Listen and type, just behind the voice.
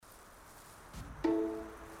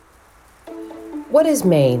What is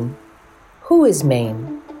Maine? Who is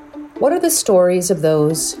Maine? What are the stories of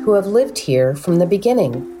those who have lived here from the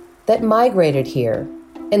beginning, that migrated here,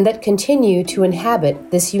 and that continue to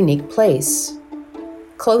inhabit this unique place?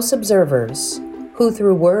 Close observers, who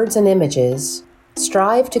through words and images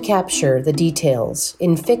strive to capture the details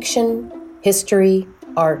in fiction, history,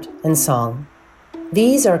 art, and song.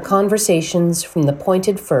 These are conversations from the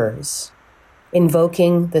Pointed Firs,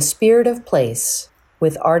 invoking the spirit of place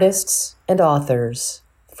with artists and authors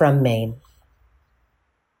from Maine.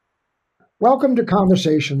 Welcome to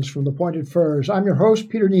Conversations from the Pointed Firs. I'm your host,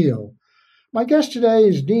 Peter Neal. My guest today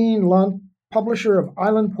is Dean Lunt, publisher of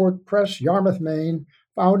Islandport Press, Yarmouth, Maine,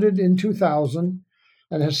 founded in 2000,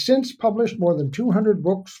 and has since published more than 200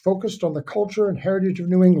 books focused on the culture and heritage of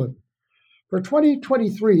New England. For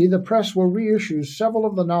 2023, the press will reissue several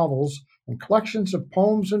of the novels and collections of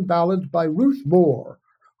poems and ballads by Ruth Moore,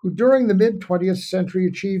 who during the mid-20th century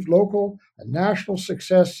achieved local and national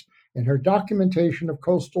success in her documentation of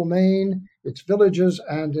coastal Maine, its villages,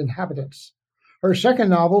 and inhabitants. Her second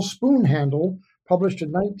novel, Spoon Handle, published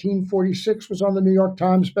in 1946, was on the New York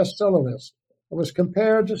Times bestseller list and was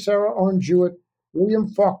compared to Sarah Orne Jewett, William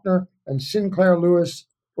Faulkner, and Sinclair Lewis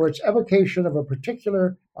for its evocation of a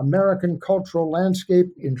particular American cultural landscape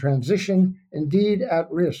in transition, indeed at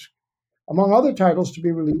risk. Among other titles to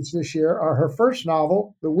be released this year are her first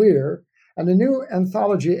novel, The Weir, and a new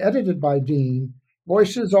anthology edited by Dean,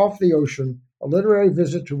 Voices Off the Ocean, a literary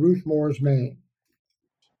visit to Ruth Moore's Maine.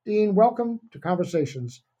 Dean, welcome to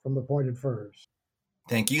Conversations from the Pointed Firs.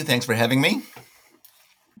 Thank you. Thanks for having me.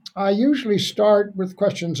 I usually start with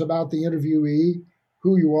questions about the interviewee,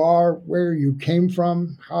 who you are, where you came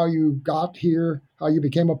from, how you got here, how you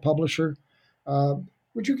became a publisher.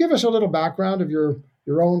 Would you give us a little background of your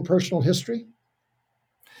own personal history?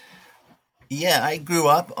 Yeah, I grew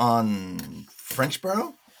up on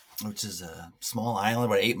Frenchboro, which is a small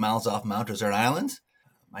island about 8 miles off Mount Desert Island.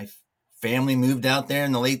 My family moved out there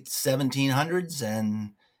in the late 1700s,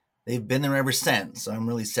 and they've been there ever since. So I'm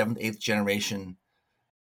really 7th, 8th generation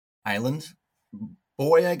island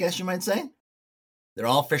boy, I guess you might say. They're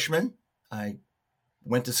all fishermen. I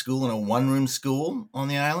went to school in a one-room school on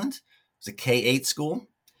the island. It was a K-8 school.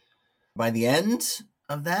 By the end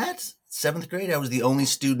of that, 7th grade, I was the only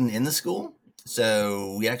student in the school.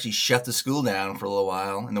 So we actually shut the school down for a little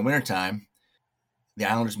while in the wintertime. The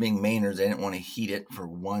Islanders being Mainers, they didn't want to heat it for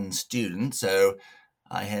one student. So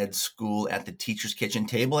I had school at the teacher's kitchen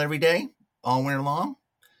table every day, all winter long.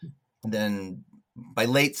 And then by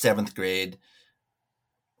late 7th grade,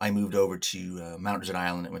 I moved over to Mount Desert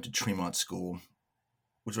Island and went to Tremont School,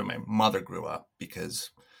 which is where my mother grew up,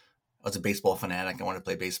 because I was a baseball fanatic. I wanted to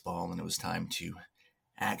play baseball, and it was time to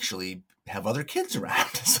actually have other kids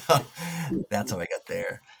around. So that's how I got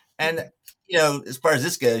there. And, as far as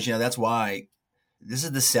this goes, that's why this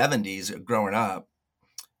is the 70s growing up.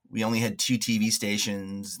 We only had 2 TV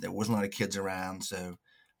stations. There wasn't a lot of kids around. So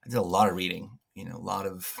I did a lot of reading, a lot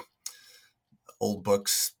of old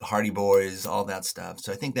books, Hardy Boys, all that stuff.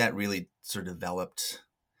 So I think that really sort of developed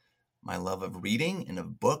my love of reading and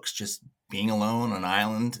of books, just being alone on an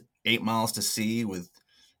island, 8 miles to sea with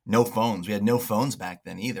no phones. We had no phones back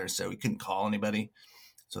then either, so we couldn't call anybody.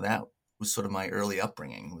 So that was sort of my early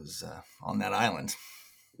upbringing, was on that island.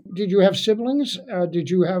 Did you have siblings? Did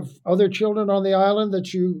you have other children on the island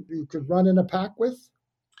that you could run in a pack with?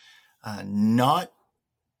 Not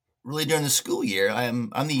really during the school year. I'm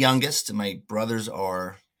the youngest, and my brothers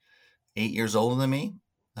are 8 years older than me,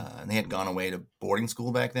 and they had gone away to boarding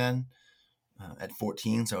school back then at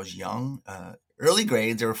 14, so I was young. Early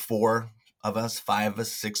grades, there were 4 of us, 5 of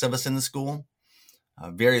us, 6 of us in the school,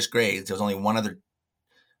 various grades. There was only one of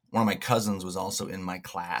my cousins was also in my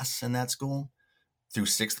class in that school through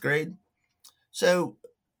 6th grade. So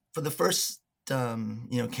for the first,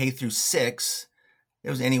 K through 6,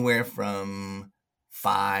 there was anywhere from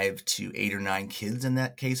 5 to 8 or 9 kids in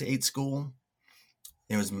that K-8 school.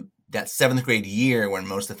 It was that 7th grade year when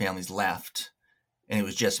most of the families left, and it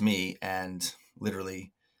was just me, and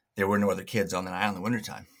literally there were no other kids on that island in the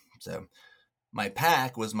wintertime. So my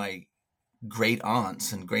pack was my great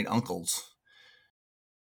aunts and great uncles.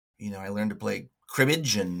 I learned to play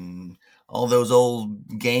cribbage and all those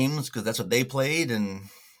old games because that's what they played, and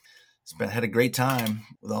had a great time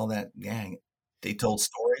with all that gang. They told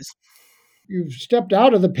stories. You've stepped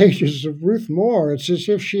out of the pages of Ruth Moore. It's as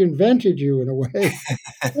if she invented you in a way.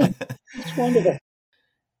 It's wonderful.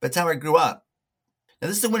 That's how I grew up. Now,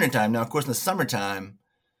 this is the wintertime. Now, of course, in the summertime,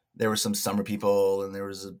 there were some summer people, and there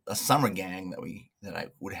was a summer gang that I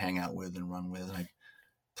would hang out with and run with. And I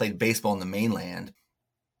played baseball in the mainland.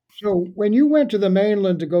 So when you went to the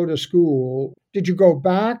mainland to go to school, did you go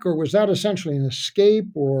back, or was that essentially an escape,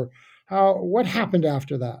 or what happened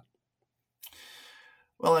after that?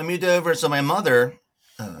 Well, I moved over. So my mother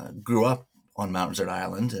grew up on Mount Desert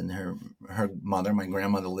Island, and her mother, my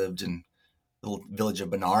grandmother, lived in the little village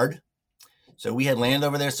of Bernard. So we had land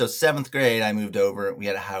over there. So seventh grade, I moved over. We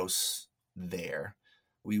had a house there.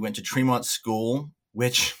 We went to Tremont School,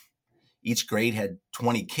 which each grade had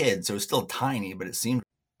 20 kids. So it was still tiny, but it seemed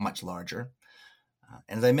much larger.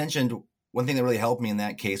 And as I mentioned, one thing that really helped me in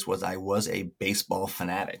that case was I was a baseball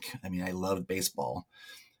fanatic. I mean, I loved baseball.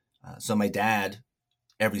 So my dad,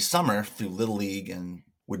 every summer through Little League, and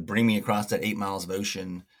would bring me across that 8 miles of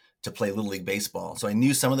ocean to play Little League baseball. So I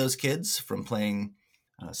knew some of those kids from playing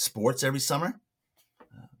sports every summer.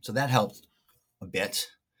 So that helped a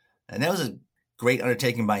bit. And that was a great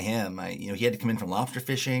undertaking by him. He had to come in from lobster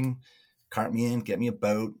fishing, cart me in, get me a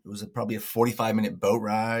boat. It was probably a 45-minute boat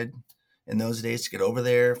ride in those days to get over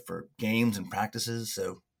there for games and practices.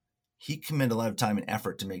 So he committed a lot of time and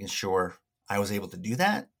effort to making sure I was able to do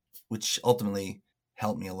that, which ultimately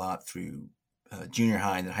helped me a lot through junior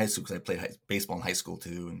high and then high school, because I played baseball in high school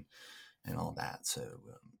too, and all that. So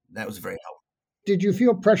that was very helpful. Did you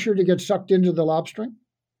feel pressure to get sucked into the lobstering?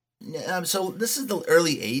 So this is the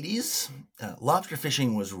early 80s. Lobster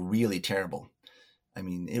fishing was really terrible. I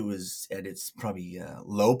mean, it was at its probably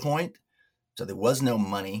low point. So there was no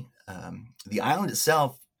money. The island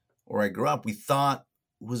itself, where I grew up, we thought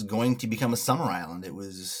was going to become a summer island. It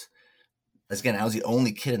was, again, I was the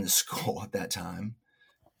only kid in the school at that time.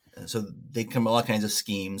 So they come up with all kinds of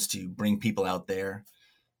schemes to bring people out there.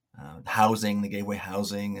 Housing, they gave away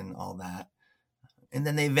housing and all that. And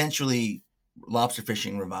then they eventually, lobster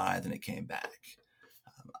fishing revived and it came back.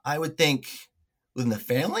 I would think within the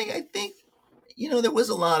family, I think, there was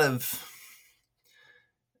a lot of,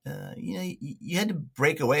 you had to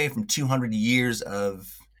break away from 200 years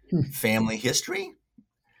of family history.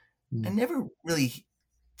 I never really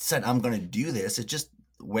said, I'm going to do this. It's just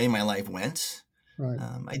the way my life went. Right.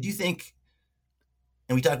 I do think,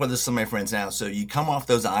 and we talk about this with some of my friends now, so you come off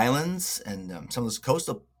those islands and some of those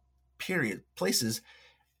coastal places,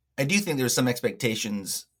 I do think there's some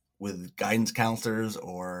expectations with guidance counselors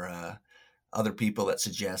or other people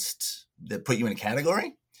that put you in a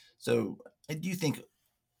category. So I do think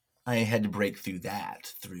I had to break through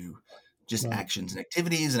that through just Right. actions and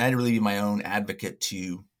activities, and I had to really be my own advocate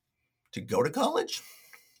to go to college.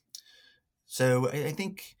 So I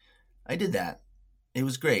think I did that. It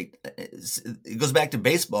was great. It goes back to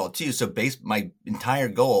baseball too. So my entire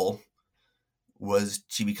goal was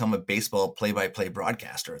to become a baseball play-by-play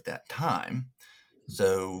broadcaster at that time.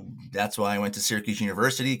 So that's why I went to Syracuse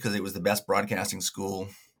University, because it was the best broadcasting school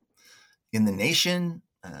in the nation.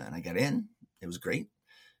 And I got in. It was great.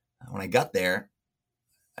 When I got there,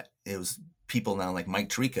 it was people now like Mike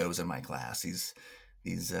Tirico was in my class.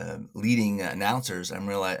 These leading announcers. I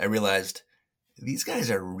realized these guys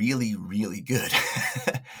are really, really good.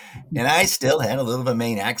 And I still had a little of a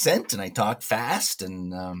Maine accent, and I talked fast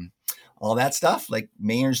and all that stuff like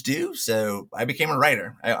Mainers do. So I became a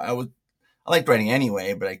writer. I liked writing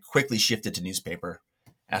anyway, but I quickly shifted to newspaper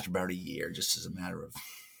after about a year, just as a matter of,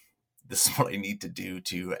 this is what I need to do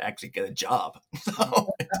to actually get a job.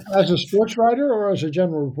 So, As a sports writer or as a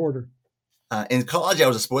general reporter? in college, I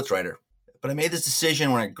was a sports writer, but I made this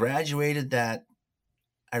decision when I graduated that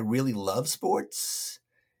I really love sports.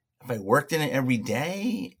 If I worked in it every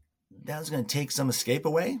day, that was going to take some escape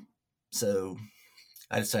away. So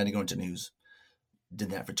I decided to go into news.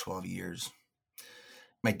 Did that for 12 years.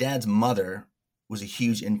 My dad's mother was a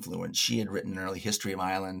huge influence. She had written an early history of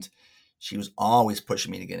Ireland. She was always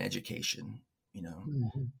pushing me to get an education,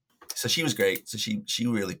 Mm-hmm. So she was great. So she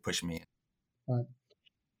really pushed me. Right.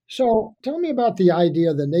 So tell me about the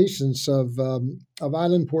idea, the nascence of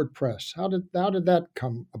Islandport Press. How did that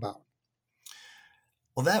come about?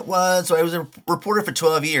 Well, so I was a reporter for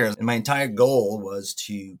 12 years, and my entire goal was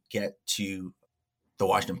to get to the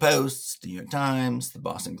Washington Post, the New York Times, the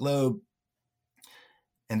Boston Globe.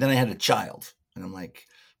 And then I had a child, and I'm like,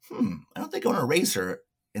 I don't think I want to raise her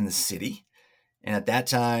in the city. And at that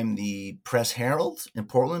time, the Press Herald in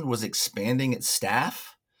Portland was expanding its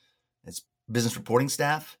staff, its business reporting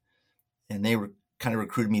staff, and they kind of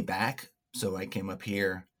recruited me back. So I came up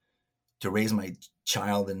here to raise my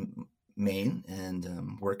child in Maine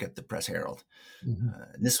and work at the Press Herald. Mm-hmm.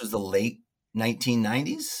 This was the late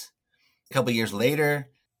 1990s. A couple of years later,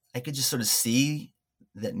 I could just sort of see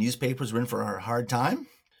that newspapers were in for a hard time.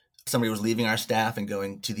 Somebody was leaving our staff and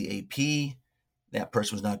going to the AP. That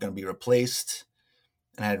person was not going to be replaced.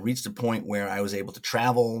 And I had reached a point where I was able to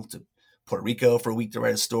travel to Puerto Rico for a week to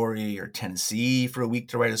write a story, or Tennessee for a week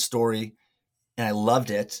to write a story. And I loved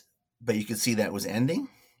it, but you could see that was ending.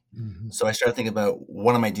 Mm-hmm. So I started thinking about,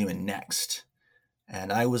 what am I doing next?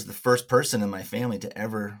 And I was the first person in my family to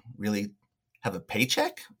ever really have a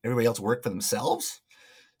paycheck. Everybody else worked for themselves.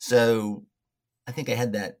 So I think I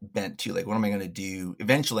had that bent too. Like, what am I going to do?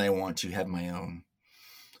 Eventually, I want to have my own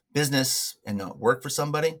business and not work for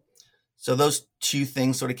somebody. So those two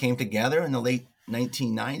things sort of came together in the late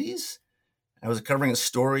 1990s. I was covering a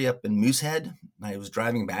story up in Moosehead. I was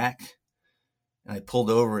driving back, and I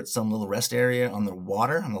pulled over at some little rest area on the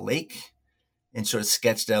water, on the lake, and sort of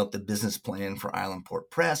sketched out the business plan for Island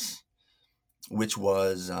Port Press, which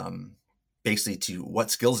was basically to,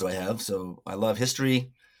 what skills do I have? So I love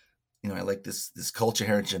history. I like this culture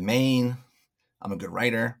heritage of Maine. I'm a good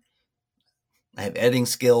writer. I have editing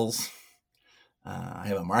skills. I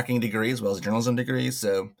have a marketing degree as well as a journalism degree.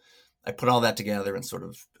 So I put all that together and sort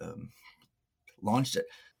of launched it.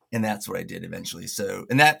 And that's what I did eventually. So,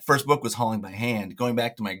 and that first book was Hauling by Hand. Going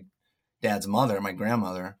back to my dad's mother, my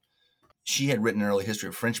grandmother, she had written an early history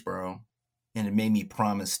of Frenchboro, and it made me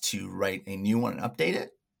promise to write a new one and update it.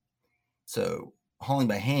 So Hauling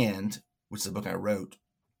by Hand, which is the book I wrote,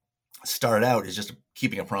 started out as just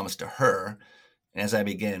keeping a promise to her. And as I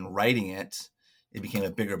began writing it, it became a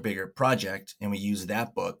bigger project. And we used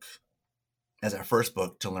that book as our first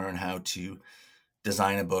book to learn how to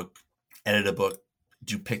design a book, edit a book,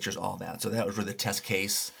 do pictures, all that. So that was really the test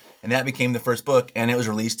case. And that became the first book. And it was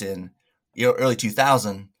released in early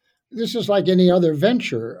 2000. This is like any other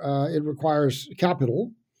venture. It requires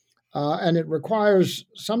capital, and it requires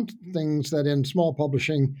some things that in small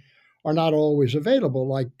publishing are not always available,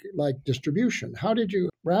 like distribution. How did you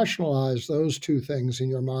rationalize those two things in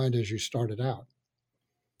your mind as you started out?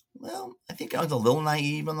 Well, I think I was a little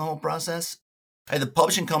naive on the whole process. I had the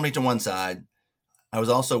publishing company to one side. I was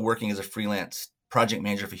also working as a freelance project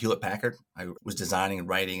manager for Hewlett Packard. I was designing and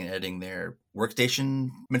writing and editing their workstation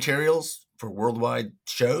materials for worldwide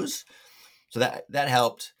shows. So that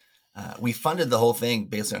helped. We funded the whole thing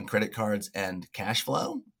based on credit cards and cash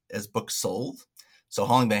flow as books sold. So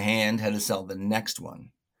Hauling by Hand had to sell the next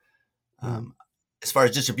one. As far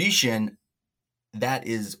as distribution, that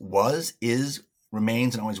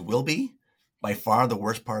remains, and always will be by far the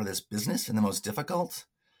worst part of this business and the most difficult.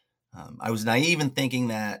 I was naive in thinking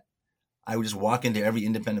that I would just walk into every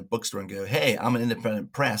independent bookstore and go, "Hey, I'm an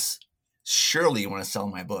independent press. Surely you want to sell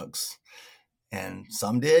my books." And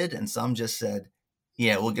some did, and some just said,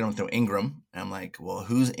 "Yeah, we'll get them through Ingram." And I'm like, "Well,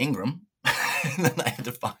 who's Ingram?" And then I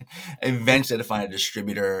eventually had to find a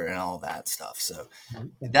distributor and all that stuff. So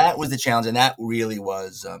that was the challenge. And that really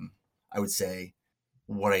was, I would say,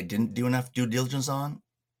 what I didn't do enough due diligence on.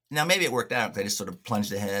 Now, maybe it worked out because I just sort of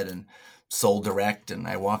plunged ahead and sold direct, and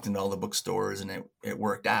I walked into all the bookstores, and it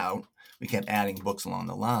worked out. We kept adding books along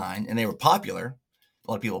the line, and they were popular.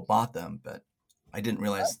 A lot of people bought them, but I didn't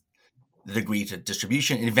realize the degree to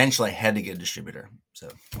distribution. And eventually I had to get a distributor. So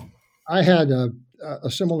I had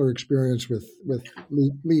a similar experience with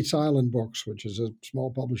Leeds Island Books, which is a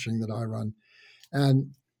small publishing that I run.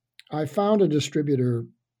 And I found a distributor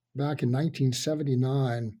back in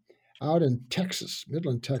 1979 out in Texas,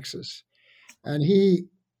 Midland, Texas. And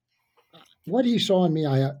what he saw in me,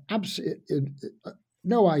 I had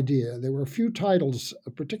no idea. There were a few titles,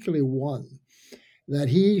 particularly one, that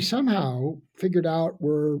he somehow figured out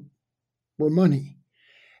were money.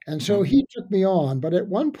 And so he took me on. But at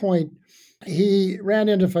one point, he ran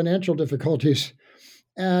into financial difficulties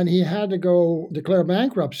and he had to go declare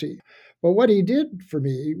bankruptcy. But what he did for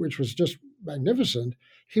me, which was just magnificent,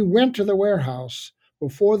 he went to the warehouse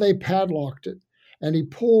before they padlocked it, and he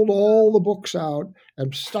pulled all the books out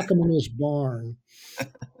and stuck them in his barn.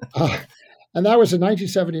 And that was in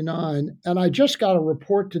 1979. And I just got a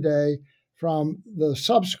report today from the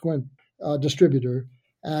subsequent distributor,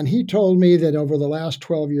 and he told me that over the last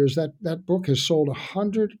 12 years, that book has sold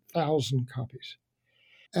 100,000 copies.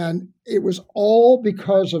 And it was all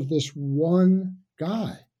because of this one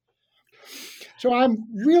guy. So I'm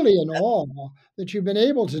really in awe that you've been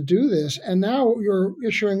able to do this. And now you're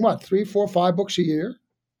issuing what, 3, 4, 5 books a year?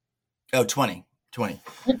 Oh, 20.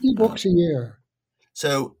 50 books a year.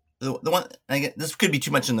 So the one, this could be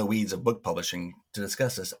too much in the weeds of book publishing to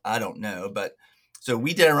discuss this. I don't know. But so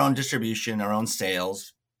we did our own distribution, our own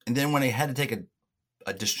sales. And then when I had to take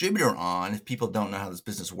a distributor on, if people don't know how this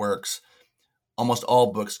business works, almost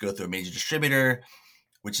all books go through a major distributor,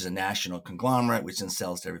 which is a national conglomerate, which then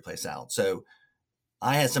sells to every place out. So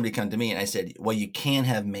I had somebody come to me and I said, well, you can't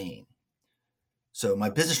have Maine. So my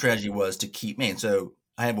business strategy was to keep Maine. So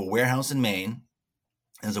I have a warehouse in Maine.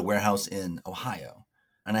 There's a warehouse in Ohio.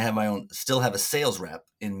 and I have my own, still have a sales rep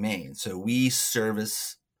in Maine. So we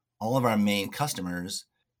service all of our Maine customers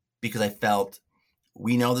because I felt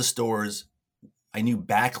we know the stores. I knew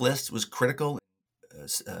backlist was critical.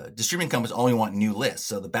 Distributing companies only want new lists.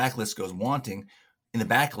 So the backlist goes wanting, and the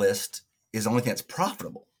backlist is the only thing that's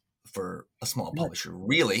profitable for a small publisher,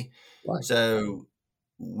 really. Right. So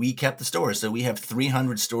we kept the stores. So we have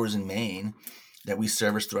 300 stores in Maine that we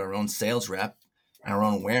service through our own sales rep and our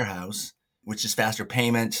own warehouse, which is faster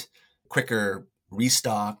payment, quicker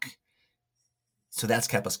restock. So that's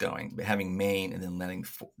kept us going, having Maine and then letting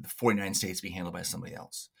the 49 states be handled by somebody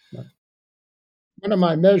else. Right. One of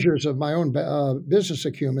my measures of my own business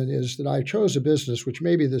acumen is that I chose a business which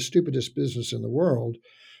may be the stupidest business in the world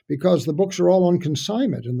because the books are all on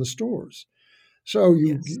consignment in the stores. So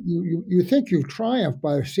you think you've triumphed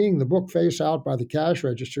by seeing the book face out by the cash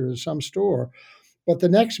register in some store, but the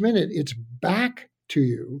next minute it's back to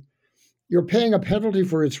you. You're paying a penalty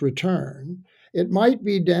for its return. It might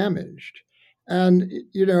be damaged. And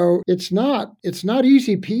it's not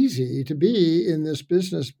easy peasy to be in this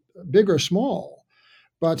business, big or small.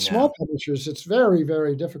 But small publishers, it's very,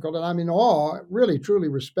 very difficult. And I'm in awe, really, truly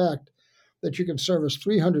respect that you can service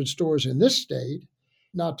 300 stores in this state,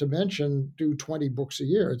 not to mention do 20 books a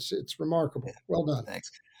year. It's remarkable. Well done.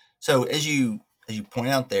 Thanks. So as you point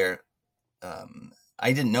out there,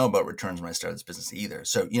 I didn't know about returns when I started this business either.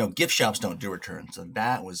 So, gift shops don't do returns. So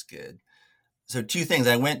that was good. So two things.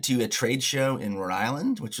 I went to a trade show in Rhode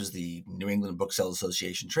Island, which was the New England Booksellers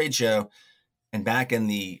Association trade show. And back in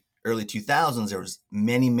the early 2000s, there was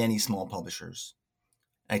many, many small publishers.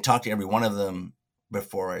 I talked to every one of them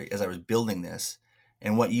as I was building this.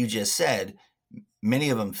 And what you just said,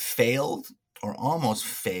 many of them failed or almost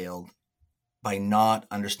failed by not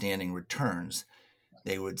understanding returns.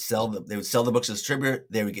 They would sell the books to the distributor.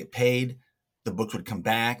 They would get paid. The books would come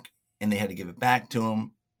back, and they had to give it back to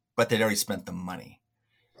them, but they'd already spent the money.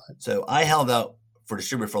 Right. So I held out for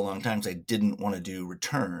distributor for a long time because I didn't want to do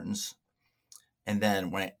returns. And then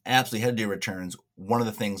when I absolutely had to do returns, one of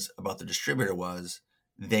the things about the distributor was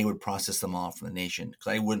they would process them all from the nation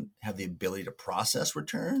because I wouldn't have the ability to process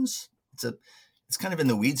returns. It's kind of in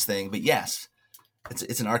the weeds thing, but yes,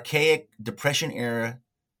 it's an archaic Depression era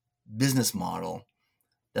business model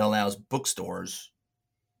that allows bookstores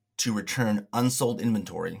to return unsold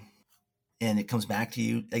inventory, and it comes back to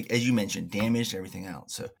you, like, as you mentioned, damaged, everything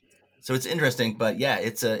else. So it's interesting, but yeah,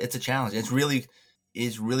 it's a challenge. It's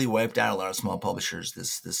really wiped out a lot of small publishers,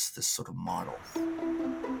 this sort of model.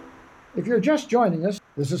 If you're just joining us,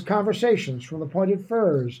 this is Conversations from the Pointed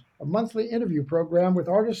Firs, a monthly interview program with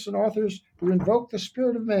artists and authors who invoke the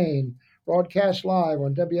spirit of Maine, broadcast live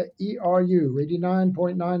on WERU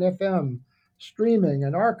 89.9 FM, streaming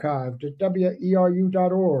and archived at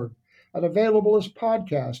weru.org, and available as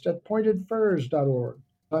podcast at pointedfirs.org.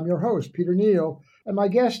 I'm your host, Peter Neal, and my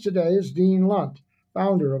guest today is Dean Lunt,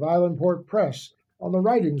 founder of Islandport Press, on the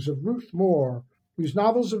writings of Ruth Moore, whose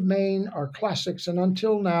novels of Maine are classics and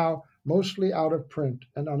until now mostly out of print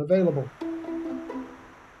and unavailable.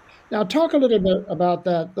 Now, talk a little bit about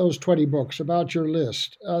those 20 books, about your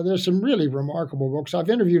list. There's some really remarkable books. I've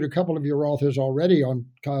interviewed a couple of your authors already on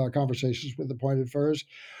Conversations with the Pointed Firs.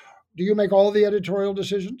 Do you make all the editorial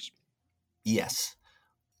decisions? Yes.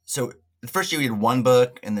 So the first year we did one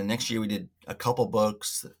book, and the next year we did a couple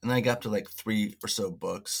books, and then I got up to like 3 or so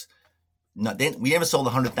books. We never sold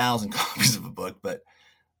 100,000 copies of a book, but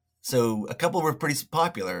so a couple were pretty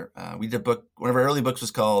popular. We did a book, one of our early books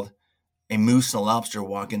was called A Moose and a Lobster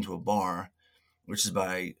Walk into a Bar, which is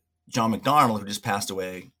by John McDonald, who just passed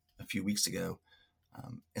away a few weeks ago.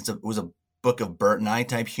 It was a book of Bert and I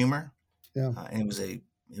type humor, and it was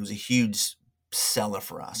a huge seller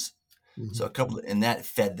for us. Mm-hmm. So and that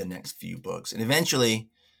fed the next few books, and eventually,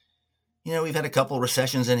 we've had a couple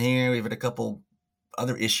recessions in here. We've had a couple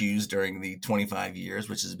other issues during the 25 years,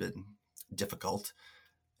 which has been difficult,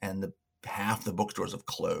 and half the bookstores have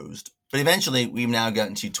closed. But eventually, we've now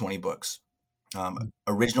gotten to 20 books,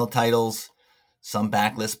 original titles, some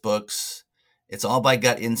backlist books. It's all by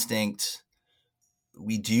gut instinct.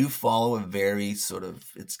 We do follow a very it's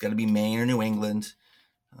going to be Maine or New England.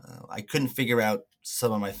 I couldn't figure out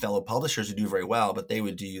some of my fellow publishers who do very well, but they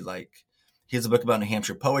would do here's a book about New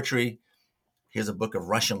Hampshire poetry. Here's a book of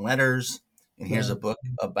Russian letters. And here's a book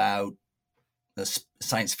about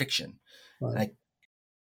science fiction. Right.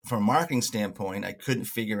 From a marketing standpoint, I couldn't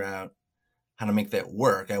figure out how to make that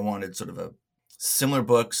work. I wanted sort of a similar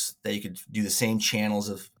books that you could do the same channels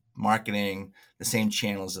of marketing, the same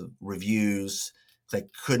channels of reviews. I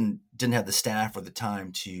didn't have the staff or the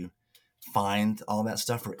time to find all that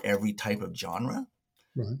stuff for every type of genre.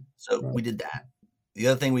 Right. So we did that. The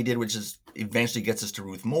other thing we did, which is eventually gets us to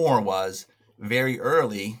Ruth Moore, was very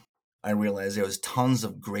early, I realized there was tons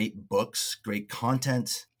of great books, great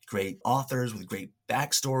content, great authors with great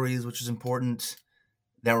backstories, which was important,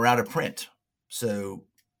 that were out of print. So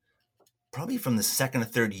probably from the second or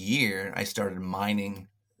third year, I started mining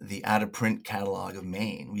the out of print catalog of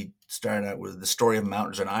Maine. We started out with The Story of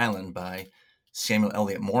Mount Desert Island by Samuel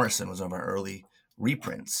Eliot Morison, was one of our early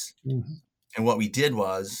reprints. Mm-hmm. And what we did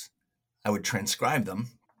was I would transcribe them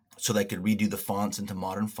so that I could redo the fonts into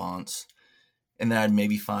modern fonts. And then I'd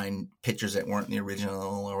maybe find pictures that weren't in the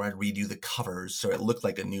original, or I'd redo the covers so it looked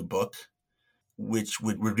like a new book, which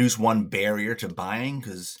would reduce one barrier to buying,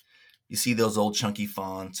 because you see those old chunky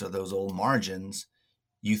fonts or those old margins,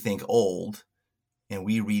 you think old, and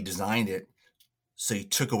we redesigned it. So you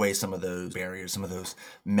took away some of those barriers, some of those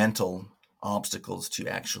mental obstacles to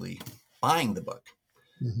actually buying the book.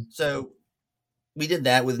 Mm-hmm. So we did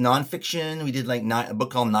that with nonfiction. We did like a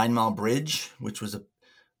book called 9 Mile Bridge, which was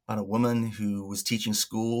about a woman who was teaching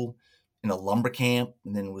school in a lumber camp,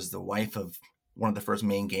 and then was the wife of one of the first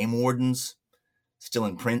Maine game wardens, still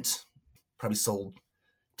in print, probably sold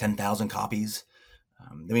 10,000 copies.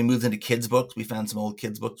 Then we moved into kids' books. We found some old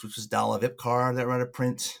kids' books, which was Dala Vipkar, that were out of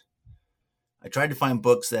print. I tried to find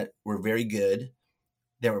books that were very good,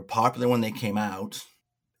 that were popular when they came out,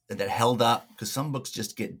 that held up, because some books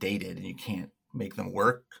just get dated and you can't make them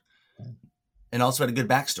work. And also had a good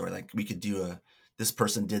backstory. Like we could do this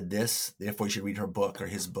person did this, therefore you should read her book or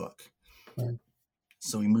his book. Right.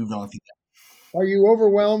 So we moved on through that. Are you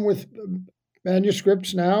overwhelmed with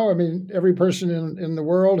manuscripts now? I mean, every person in the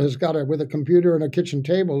world has got with a computer and a kitchen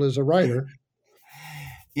table is a writer.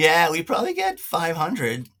 Yeah, we probably get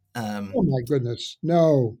 500. Oh my goodness,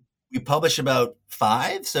 no. We publish about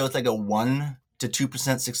 5, so it's like a 1 to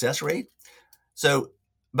 2% success rate. So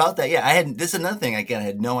about that, yeah, this is another thing, again, I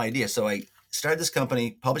had no idea. So I started this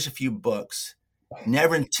company, published a few books,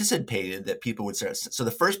 never anticipated that people would start. So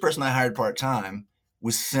the first person I hired part-time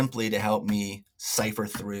was simply to help me cipher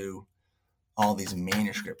through all these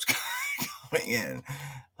manuscripts coming in.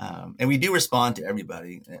 And we do respond to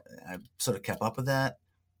everybody. I've sort of kept up with that.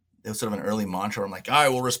 It was sort of an early mantra. I'm like, I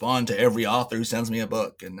will respond to every author who sends me a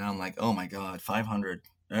book. And now I'm like, oh my God, 500.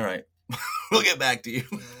 All right, we'll get back to you.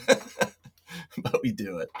 But we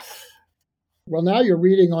do it. Well, now you're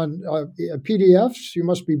reading on PDFs. You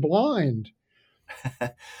must be blind.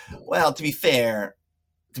 Well, to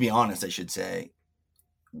be honest, I should say,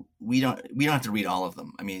 we don't have to read all of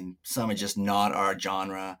them. I mean, some are just not our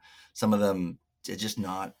genre. Some of them are just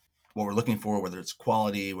not what we're looking for, whether it's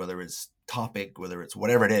quality, whether it's topic, whether it's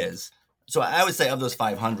whatever it is. So I would say of those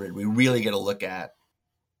 500, we really get a look at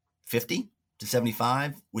 50 to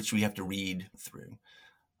 75, which we have to read through.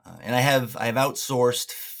 And I have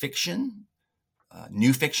outsourced fiction,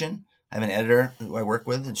 new fiction. I have an editor who I work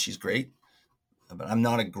with, and she's great. But I'm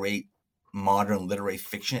not a great modern literary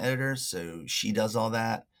fiction editor, so she does all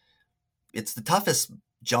that. It's the toughest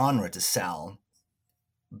genre to sell,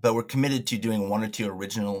 but we're committed to doing 1 or 2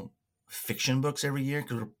 original fiction books every year,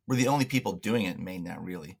 because we're the only people doing it in Maine now,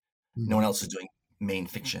 really. Mm-hmm. No one else is doing Maine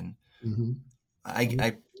fiction. Mm-hmm.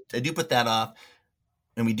 I do put that off,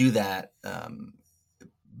 and we do that,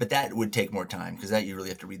 but that would take more time, because that you really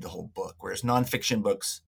have to read the whole book. Whereas nonfiction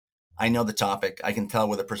books, I know the topic, I can tell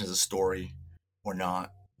whether a person has a story or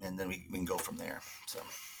not, and then we can go from there. So,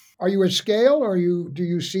 are you at scale, or do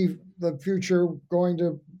you see the future going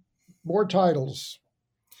to more titles?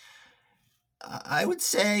 I would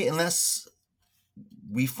say, unless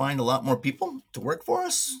we find a lot more people to work for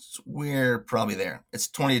us, we're probably there. It's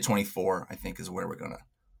 20 to 24, I think, is where we're going to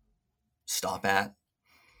stop at.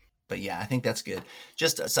 But yeah, I think that's good.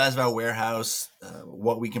 Just the size of our warehouse,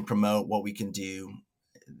 what we can promote, what we can do,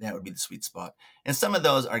 that would be the sweet spot. And some of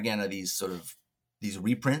those, again, are these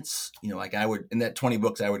reprints. Like I would, in that 20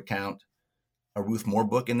 books, I would count a Ruth Moore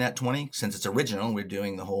book in that 20. Since it's original, we're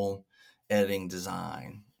doing the whole editing,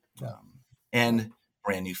 design, and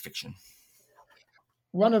brand new fiction.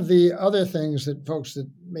 One of the other things that folks that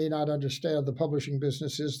may not understand the publishing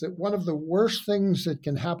business is that one of the worst things that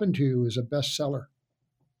can happen to you is a bestseller.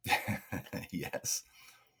 Yes.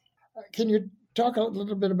 Can you talk a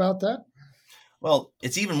little bit about that? Well,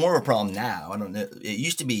 it's even more of a problem now. I don't know. It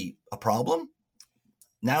used to be a problem.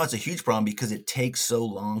 Now it's a huge problem because it takes so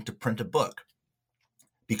long to print a book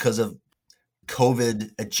because of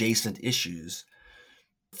COVID adjacent issues.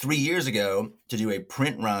 3 years ago, to do a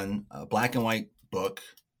print run, a black and white book,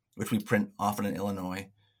 which we print often in Illinois,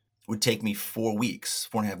 would take me 4 weeks,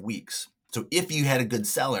 4.5 weeks. So if you had a good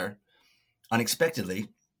seller, unexpectedly,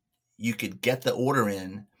 you could get the order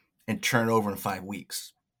in and turn it over in 5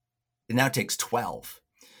 weeks. It now takes 12.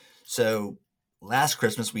 So last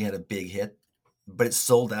Christmas we had a big hit, but it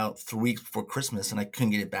sold out 3 weeks before Christmas, and I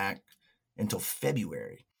couldn't get it back until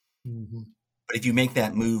February. Mm-hmm. But if you make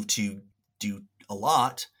that move to do a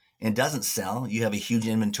lot and it doesn't sell, you have a huge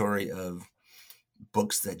inventory of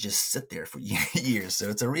books that just sit there for years. So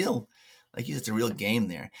it's a real, like you said, it's a real game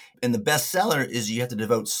there. And the bestseller is you have to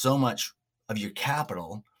devote so much of your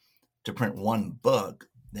capital to print one book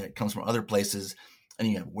that comes from other places, and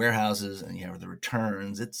you have warehouses and you have the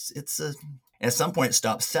returns. And at some point it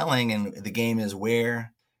stops selling, and the game is,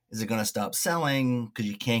 where is it going to stop selling? Because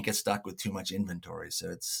you can't get stuck with too much inventory. So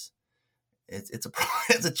it's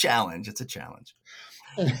a challenge. It's a challenge.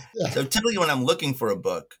 Yeah. So typically when I'm looking for a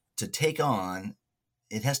book to take on,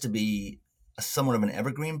 it has to be somewhat of an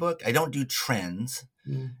evergreen book. I don't do trends.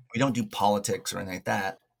 Mm. We don't do politics or anything like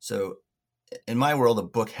that. So in my world, a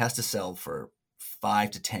book has to sell for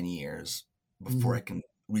 5 to 10 years before I can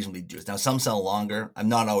reasonably do it. Now, some sell longer. I've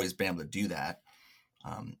not always been able to do that.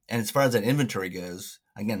 And as far as that inventory goes,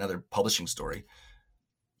 again, another publishing story.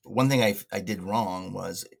 One thing I did wrong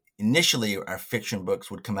was initially our fiction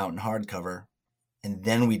books would come out in hardcover, and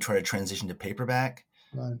then we'd try to transition to paperback,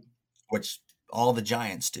 Right. which all the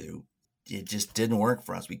giants do. It just didn't work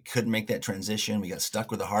for us. We couldn't make that transition. We got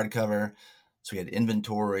stuck with the hardcover. So we had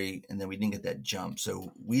inventory, and then we didn't get that jump.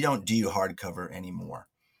 So we don't do hardcover anymore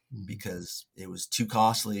because it was too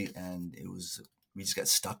costly, and we just got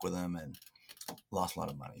stuck with them and lost a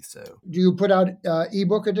lot of money. So Do you put out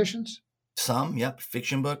ebook editions? some, yep,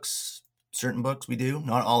 fiction books, certain books we do.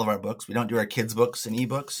 Not all of our books. We don't do our kids' books and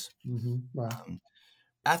ebooks. Mm-hmm. Right.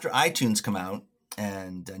 After iTunes come out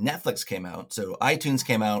and Netflix came out, so iTunes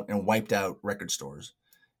came out and wiped out record stores,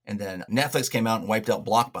 and then Netflix came out and wiped out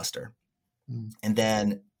Blockbuster. And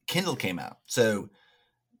then Kindle came out. So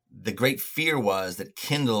the great fear was that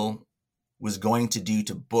Kindle was going to do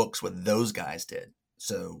to books what those guys did.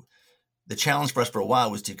 So the challenge for us for a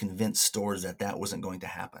while was to convince stores that that wasn't going to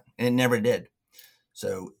happen. And it never did.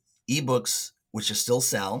 So ebooks, which still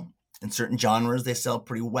sell in certain genres, they sell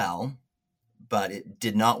pretty well, but it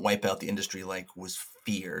did not wipe out the industry like was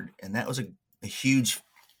feared. And that was a huge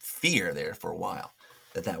fear there for a while,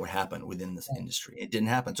 that would happen within this industry. It didn't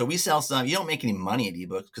happen. So we sell some. You don't make any money at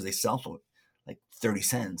ebooks because they sell for like 30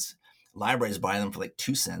 cents. Libraries buy them for like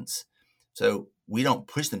 2 cents. So we don't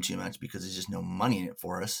push them too much because there's just no money in it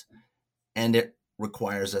for us. And it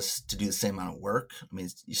requires us to do the same amount of work. I mean,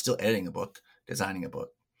 you're still editing a book, designing a book.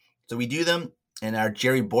 So we do them. And our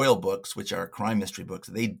Jerry Boyle books, which are crime mystery books,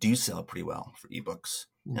 they do sell pretty well for ebooks.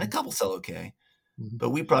 And a couple sell okay.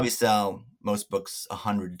 But we probably sell most books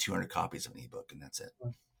 100 to 200 copies of an ebook, and that's it.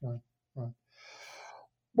 Right.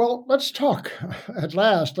 Well, let's talk. At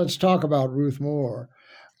last, let's talk about Ruth Moore.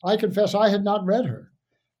 I confess I had not read her.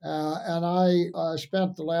 And I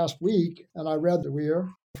spent the last week, and I read The Weir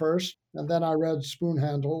first, and then I read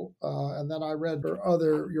Spoonhandle, and then I read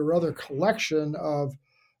your other collection of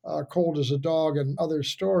Cold as a Dog and other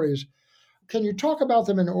stories. Can you talk about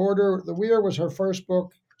them in order? The Weir was her first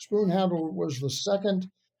book. Spoonhandle was the second.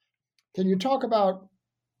 Can you talk about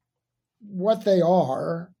what they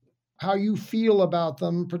are, how you feel about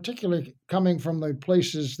them, particularly coming from the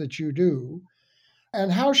places that you do,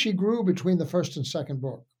 and how she grew between the first and second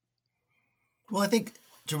book? Well, I think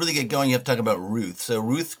to really get going, you have to talk about Ruth. So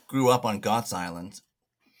Ruth grew up on Gotts Island,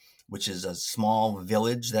 which is a small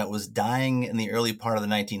village that was dying in the early part of the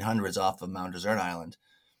 1900s off of Mount Desert Island.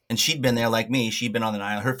 And she'd been there like me. She'd been on the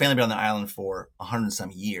island. Her family had been on the island for 100 and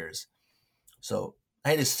some years. So I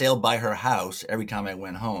had to sail by her house every time I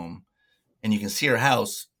went home. And you can see her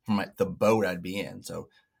house from the boat I'd be in. So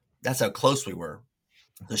that's how close we were.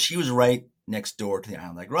 So she was right next door to the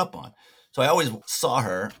island I grew up on. So I always saw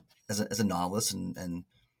her as a novelist and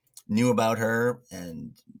knew about her.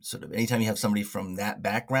 And sort of anytime you have somebody from that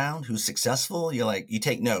background who's successful, you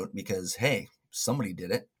take note because, hey, somebody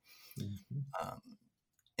did it.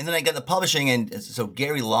 And then I got the publishing. And so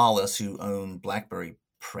Gary Lawless, who owned Blackberry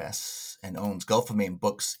Press and owns Gulf of Maine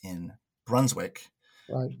Books in Brunswick,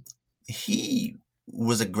 Right. He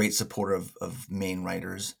was a great supporter of Maine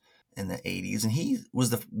writers in the 80s. And he was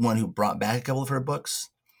the one who brought back a couple of her books.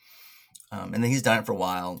 And then he's done it for a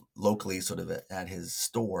while locally, sort of at his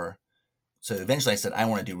store. So eventually I said, I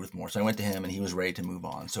want to do Ruth Moore. So I went to him and he was ready to move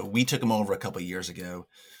on. So we took him over a couple of years ago,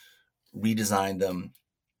 redesigned them,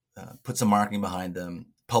 put some marketing behind them,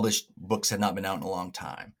 published books had not been out in a long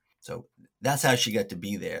time. So that's how she got to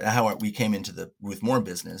be there. That's how we came into the Ruth Moore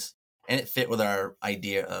business. And it fit with our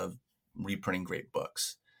idea of reprinting great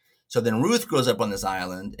books. So then Ruth grows up on this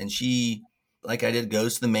island and she, like I did,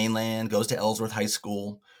 goes to the mainland, goes to Ellsworth High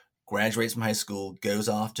School, graduates from high school, goes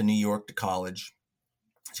off to New York to college.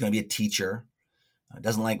 She's going to be a teacher.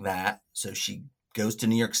 Doesn't like that. So she goes to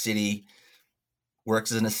New York City,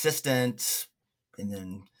 works as an assistant, and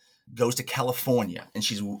then goes to California. And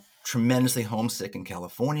she's tremendously homesick in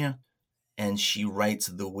California. And she writes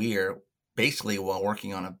The Weir basically while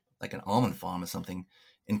working on an almond farm or something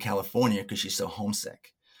in California because she's so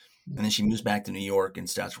homesick. And then she moves back to New York and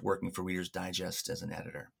starts working for Reader's Digest as an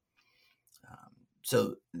editor.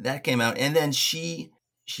 So that came out. And then she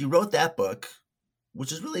wrote that book,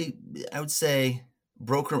 which is really, I would say,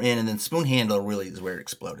 broke her in. And then Spoonhandle really is where it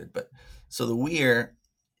exploded. But so The Weir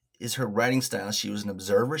is her writing style. She was an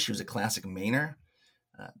observer. She was a classic Mainer.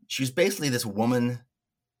 She was basically this woman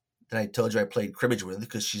that I told you I played cribbage with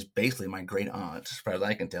because she's basically my great aunt, as far as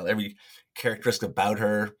I can tell. Every characteristic about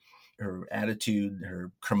her attitude,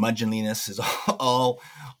 her curmudgeonliness is all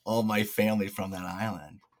my family from that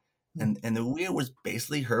island. And The Weir was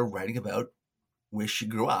basically her writing about where she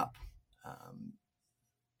grew up.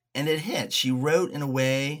 And it hit. She wrote in a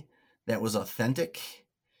way that was authentic.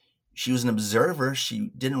 She was an observer.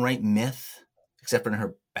 She didn't write myth, except for in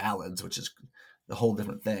her ballads, which is a whole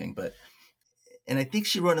different thing. And I think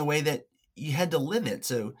she wrote in a way that you had to live it.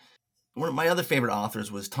 So one of my other favorite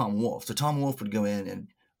authors was Tom Wolfe. So Tom Wolfe would go in and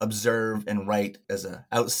observe and write as an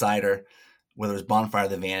outsider, whether it was Bonfire of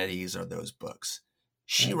the Vanities or those books.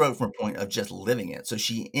 She wrote from a point of just living it. So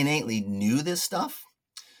she innately knew this stuff.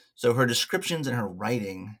 So her descriptions and her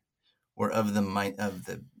writing were of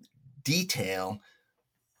the detail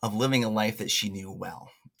of living a life that she knew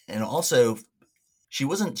well. And also, she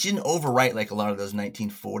didn't overwrite like a lot of those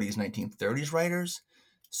 1940s, 1930s writers.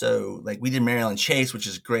 So like we did Mary Ellen Chase, which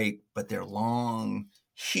is great, but they're long,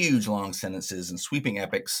 huge long sentences and sweeping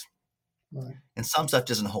epics. Right. And some stuff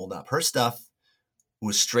doesn't hold up. Her stuff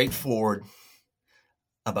was straightforward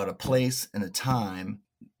about a place and a time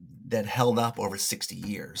that held up over 60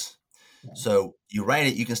 years. Yeah. So you write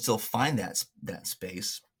it, you can still find that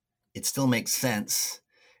space. It still makes sense.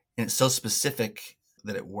 And it's so specific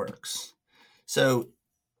that it works. So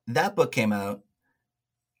that book came out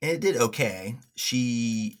and it did okay.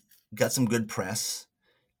 She got some good press,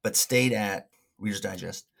 but stayed at Reader's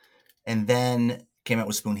Digest, and then came out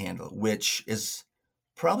with Spoonhandle, which is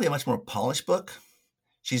probably a much more polished book.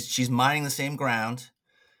 She's mining the same ground.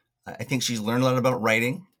 I think she's learned a lot about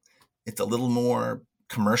writing. It's a little more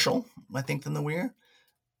commercial, I think, than The Weir.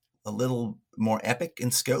 A little more epic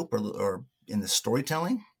in scope or in the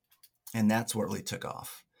storytelling. And that's what really took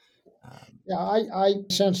off. Yeah, I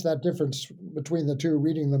sense that difference between the two,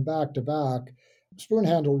 reading them back to back.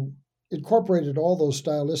 Spoonhandle incorporated all those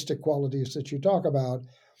stylistic qualities that you talk about,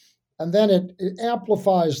 and then it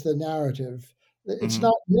amplifies the narrative. It's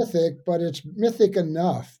not mythic, but it's mythic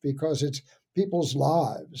enough because it's people's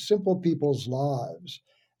lives, simple people's lives,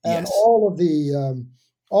 and yes. all of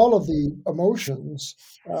the emotions,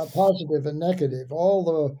 positive and negative,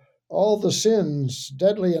 all the sins,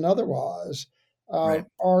 deadly and otherwise, right.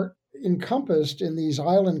 are encompassed in these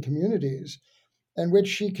island communities, and which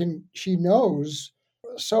she knows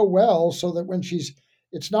so well, so that when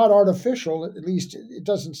it's not artificial, at least it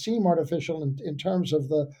doesn't seem artificial in terms of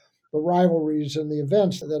the rivalries and the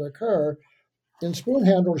events that occur. In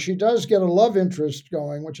Spoonhandle, she does get a love interest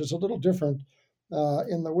going, which is a little different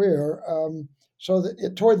in The Weir. So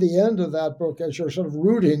that toward the end of that book, as you're sort of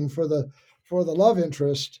rooting for the love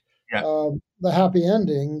interest, the happy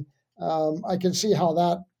ending, I can see how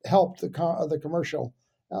that helped the commercial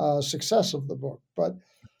success of the book. But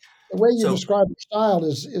the way you describe the style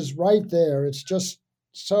is right there. It's just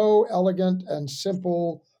so elegant and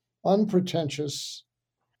simple, unpretentious.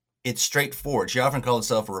 It's straightforward. She often calls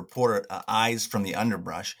herself a reporter, eyes from the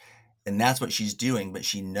underbrush, and that's what she's doing, but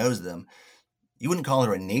she knows them. You wouldn't call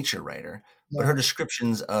her a nature writer, but her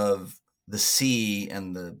descriptions of the sea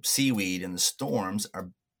and the seaweed and the storms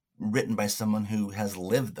are written by someone who has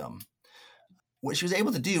lived them. What she was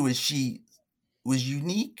able to do is she was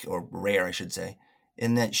unique, or rare, I should say,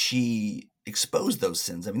 in that she exposed those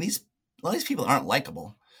sins. I mean, a lot of these people aren't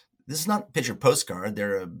likable. This is not picture postcard.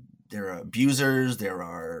 There are abusers, there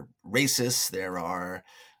are racists, there are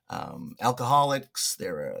alcoholics,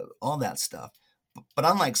 there are all that stuff. But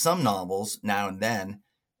unlike some novels, now and then,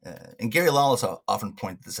 and Gary Lawless often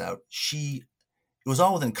pointed this out, it was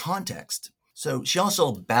all within context. So she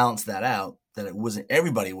also balanced that out, that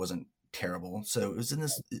everybody wasn't terrible. So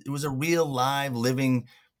it was a real, live, living,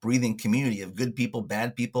 breathing community of good people,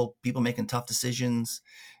 bad people, people making tough decisions,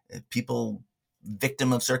 people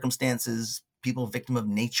victim of circumstances, people victim of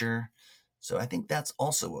nature. So I think that's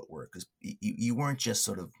also what worked, because you weren't just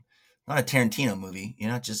sort of, not a Tarantino movie.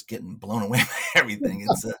 You're not just getting blown away by everything.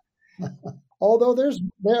 It's although there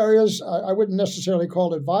is, I wouldn't necessarily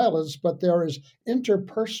call it violence, but there is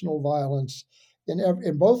interpersonal violence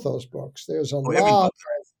in both those books. There's a Every book.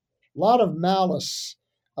 lot of malice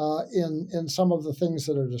in some of the things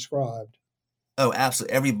that are described. Oh,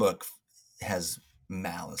 absolutely. Every book has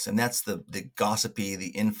malice, and that's the gossipy, the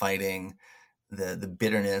infighting, the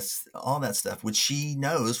bitterness, all that stuff, which she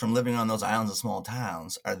knows from living on those islands and small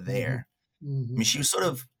towns are there. Mm-hmm. I mean, she was sort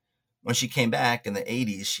of, when she came back in the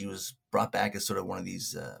 80s, she was brought back as sort of one of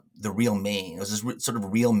these, the real Maine. It was this sort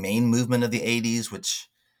of real Maine movement of the 80s, which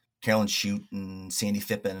Carolyn Shute and Sandy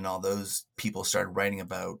Fippen and all those people started writing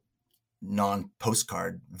about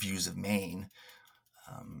non-postcard views of Maine.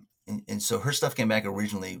 And so her stuff came back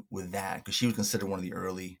originally with that, because she was considered one of the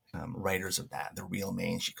early writers of that, the real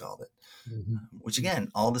Maine, she called it. Mm-hmm. Which again,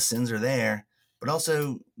 all the sins are there, but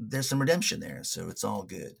also there's some redemption there, so it's all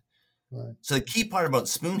good. Right. So the key part about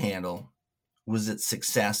Spoonhandle was its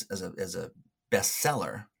success as a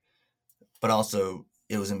bestseller, but also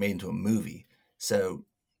it was made into a movie. So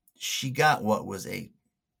she got what was a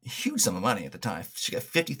huge sum of money at the time. She got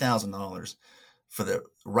 $50,000 for the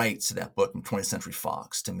rights to that book from 20th Century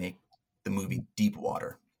Fox to make the movie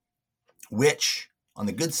Deepwater, which, on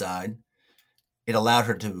the good side, it allowed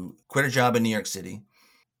her to quit her job in New York City,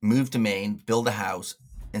 move to Maine, build a house,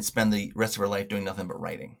 and spend the rest of her life doing nothing but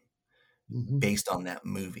writing based on that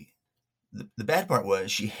movie. The bad part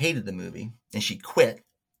was she hated the movie, and she quit,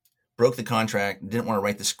 broke the contract, didn't want to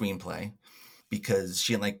write the screenplay because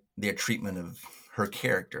she didn't like their treatment of her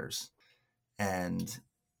characters. And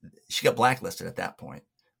she got blacklisted at that point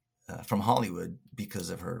from Hollywood because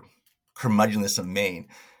of her curmudgeonness of Maine.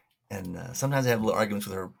 And sometimes I have little arguments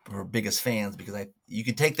with her biggest fans, because you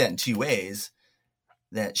could take that in two ways,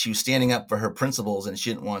 that she was standing up for her principles and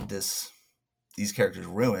she didn't want these characters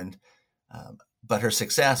ruined. But her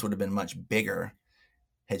success would have been much bigger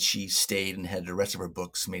had she stayed and had the rest of her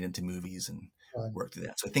books made into movies and worked through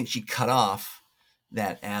that. So I think she cut off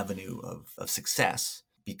that avenue of success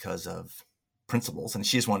because of principles, and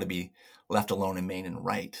she just wanted to be left alone in Maine and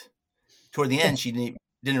write. Toward the end, she didn't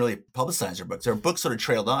really publicize her books. Her books sort of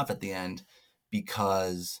trailed off at the end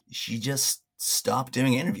because she just stopped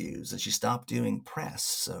doing interviews and she stopped doing press.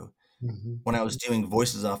 So when I was doing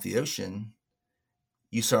Voices Off the Ocean,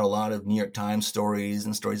 you saw a lot of New York Times stories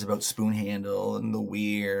and stories about Spoonhandle and the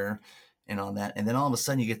Weir and all that. And then all of a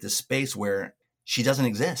sudden you get this space where she doesn't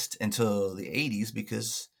exist until the 80s,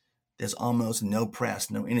 because there's almost no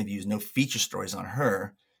press, no interviews, no feature stories on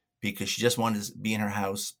her, because she just wanted to be in her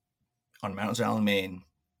house on Mountains Island, Maine,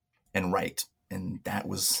 and write. And that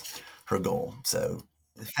was her goal. So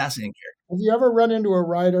fascinating character. Have you ever run into a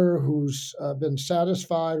writer who's been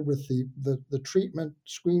satisfied with the treatment,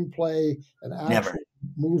 screenplay, and actual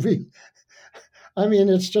movie? I mean,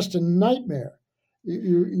 it's just a nightmare.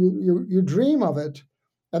 You dream of it,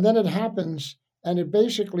 and then it happens, and it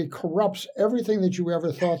basically corrupts everything that you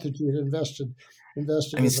ever thought that you had invested in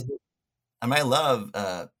the book. I mean, I love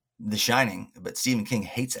The Shining, but Stephen King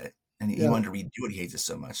hates it, and he wanted to redo it. He hates it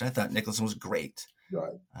so much. And I thought Nicholson was great.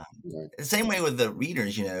 Right. The same way with the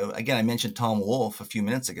readers, again, I mentioned Tom Wolfe a few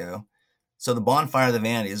minutes ago. So The Bonfire of the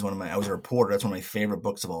Vanities, I was a reporter. That's one of my favorite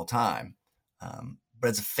books of all time. But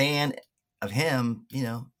as a fan of him,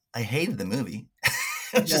 I hated the movie.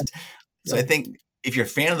 So I think if you're a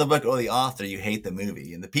fan of the book or the author, you hate the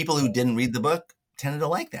movie. And the people who didn't read the book tended to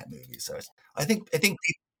like that movie. So I think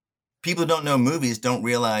people who don't know movies don't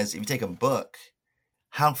realize, if you take a book,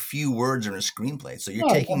 how few words are in a screenplay. So you're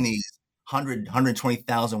taking these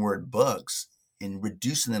 120,000 word books and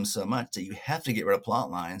reducing them so much that you have to get rid of plot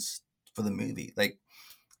lines for the movie. Like,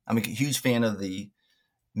 I'm a huge fan of the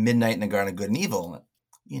Midnight in the Garden of Good and Evil.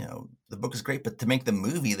 The book is great, but to make the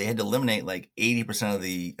movie, they had to eliminate like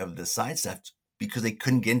 80% of the side stuff because they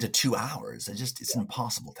couldn't get into 2 hours. It's an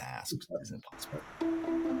impossible task. It's impossible.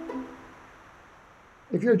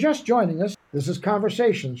 If you're just joining us, this is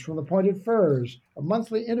Conversations from the Pointed Firs, a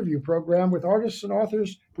monthly interview program with artists and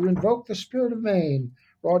authors who invoke the spirit of Maine,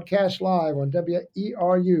 broadcast live on WERU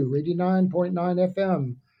 89.9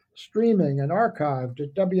 FM, streaming and archived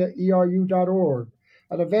at WERU.org,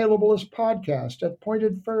 and available as podcast at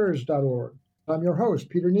pointedfirs.org. I'm your host,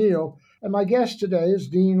 Peter Neal, and my guest today is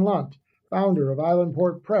Dean Lunt, founder of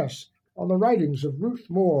Islandport Press, on the writings of Ruth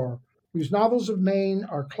Moore, whose novels of Maine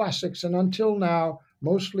are classics and until now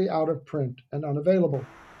mostly out of print and unavailable.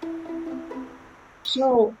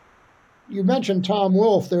 So you mentioned Tom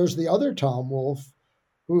Wolfe. There's the other Tom Wolfe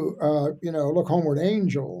who, Look Homeward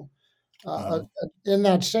Angel, in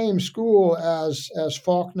that same school as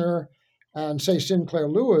Faulkner and, say, Sinclair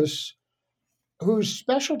Lewis, whose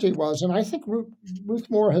specialty was, and I think Ruth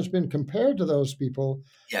Moore has been compared to those people.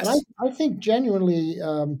 Yes. And I think genuinely,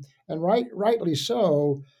 and rightly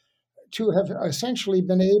so, to have essentially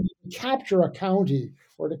been able to capture a county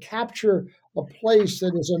or to capture a place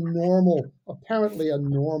that is apparently a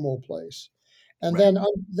normal place, and Right.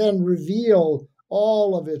 then reveal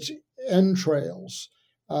all of its entrails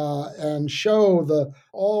and show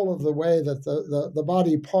all of the way that the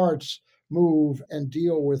body parts move and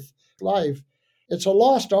deal with life. It's a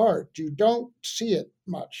lost art. You don't see it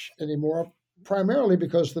much anymore, primarily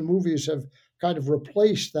because the movies have kind of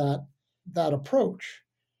replaced that approach.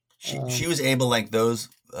 She was able, like those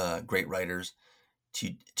great writers,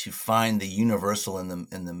 to find the universal in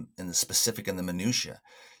the specific and the minutia.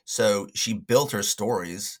 So she built her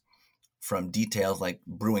stories from details like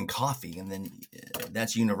brewing coffee, and then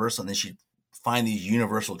that's universal. And then she'd find these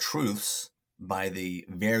universal truths by the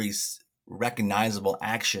very recognizable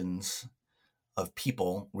actions of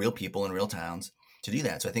people, real people in real towns, to do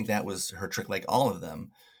that. So I think that was her trick, like all of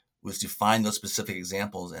them, was to find those specific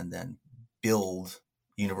examples and then build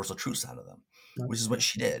universal truths out of them, which is what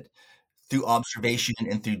she did through observation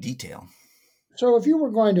and through detail. So, if you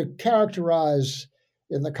were going to characterize,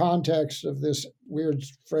 in the context of this weird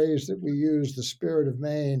phrase that we use, the spirit of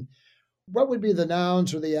Maine, what would be the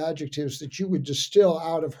nouns or the adjectives that you would distill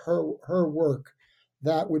out of her work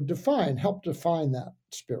that would help define that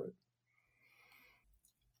spirit?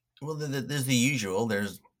 Well, there's the usual.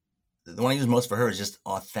 There's the one I use most for her is just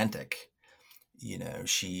authentic.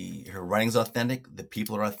 Her writing's authentic. The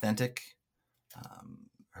people are authentic.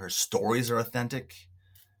 Her stories are authentic.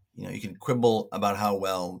 You can quibble about how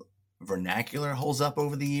well vernacular holds up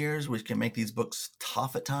over the years, which can make these books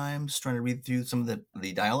tough at times, trying to read through some of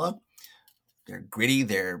the dialogue. They're gritty.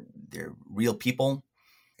 They're real people.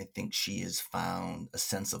 I think she has found a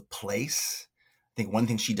sense of place. I think one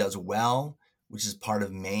thing she does well, which is part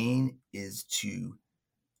of Maine, is to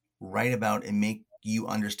write about and make you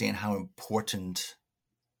understand how important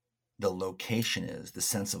the location is, the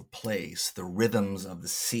sense of place, the rhythms of the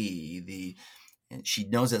sea, and she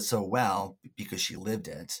knows it so well because she lived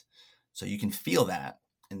it. So you can feel that.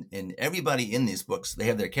 And everybody in these books, they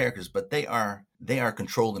have their characters, but they are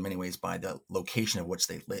controlled in many ways by the location of which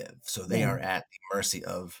they live. So they are at the mercy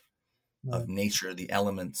of nature, the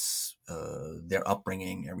elements, their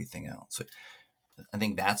upbringing, everything else. So I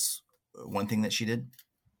think that's one thing that she did.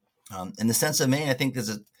 In the sense of Maine, I think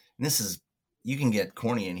you can get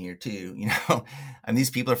corny in here too, and these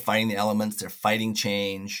people are fighting the elements, they're fighting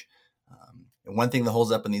change. And one thing that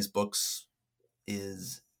holds up in these books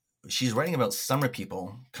is she's writing about summer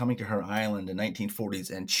people coming to her island in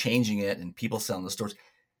 1940s and changing it, and people selling the stories,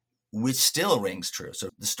 which still rings true. So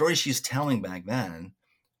the stories she's telling back then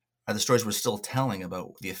are the stories we're still telling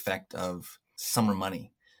about the effect of summer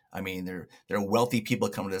money. I mean, there are wealthy people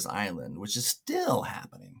coming to this island, which is still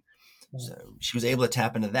happening. So she was able to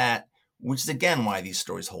tap into that, which is again why these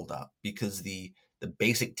stories hold up, because the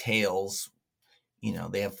basic tales, we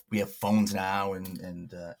have phones now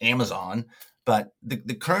and Amazon, but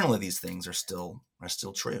the kernel of these things are still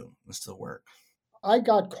true and still work. I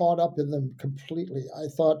got caught up in them completely. I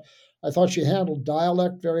thought she handled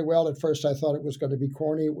dialect very well. At first, I thought it was going to be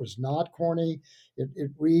corny. It was not corny.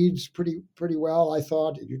 It reads pretty well. I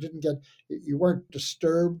thought you weren't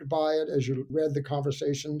disturbed by it as you read the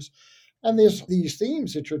conversations, and these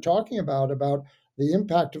themes that you're talking about the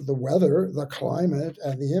impact of the weather, the climate,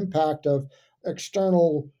 and the impact of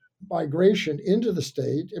external immigration into the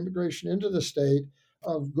state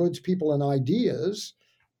of goods, people, and ideas.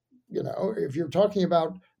 If you're talking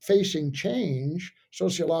about facing change,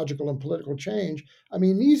 sociological and political change, I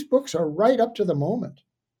mean, these books are right up to the moment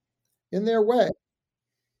in their way.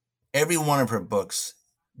 Every one of her books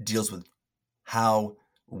deals with how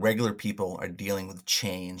regular people are dealing with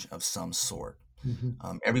change of some sort.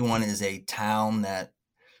 Mm-hmm. Everyone is a town that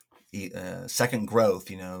second growth,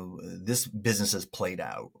 this business has played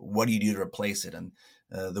out. What do you do to replace it? And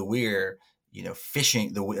the weir,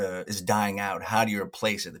 fishing is dying out. How do you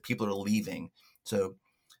replace it? The people are leaving. So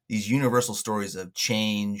these universal stories of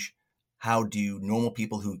change, how do normal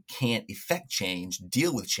people who can't effect change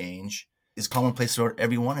deal with change, is commonplace throughout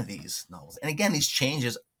every one of these novels. And again, these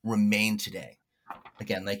changes remain today.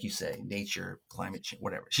 Again, like you say, nature, climate change,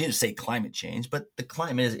 whatever. She didn't say climate change, but the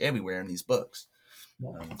climate is everywhere in these books.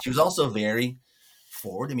 She was also very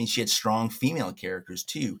forward. I mean, she had strong female characters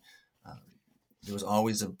too. There was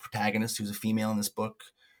always a protagonist who's a female in this book.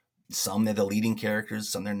 Some they're the leading characters,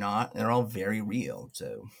 some they're not. They're all very real.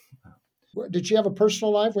 So, did she have a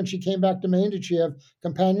personal life when she came back to Maine? Did she have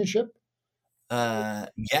companionship? Yeah,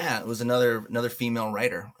 it was another female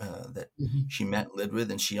writer that she met, lived with,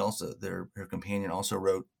 and she also her companion also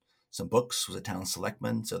wrote some books. Was a town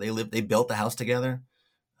selectman, so they built the house together,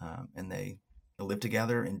 and they lived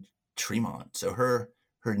together in Tremont. So her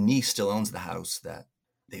her niece still owns the house that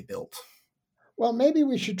they built. Well, maybe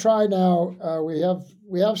we should try now. We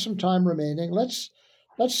have some time remaining. Let's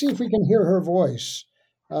see if we can hear her voice.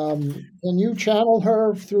 Can you channel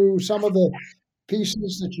her through some of the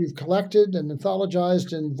pieces that you've collected and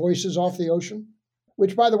anthologized in Voices Off the Ocean,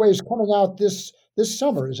 which, by the way, is coming out this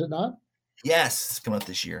summer, is it not? Yes, it's coming out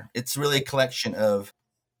this year. It's really a collection of,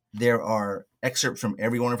 there are excerpts from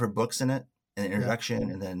every one of her books in it, an introduction,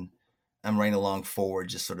 and then I'm writing along forward,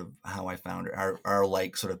 just sort of how I found her, our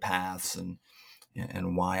like sort of paths, and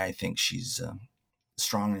why I think she's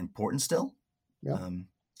strong and important still. Yeah.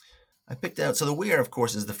 I picked out, so The Weir, of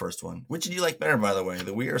course, is the first one. Which did you like better, by the way,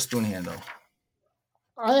 The Weir or Spoon Handle?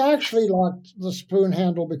 I actually liked the Spoon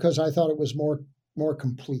Handle because I thought it was more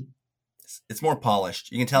complete. It's more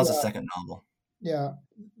polished. You can tell it's a second novel. Yeah.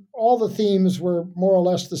 All the themes were more or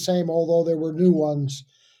less the same, although there were new ones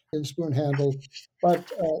in Spoon Handle.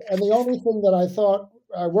 But and the only thing that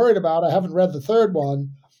I worried about, I haven't read the third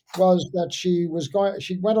one, was that she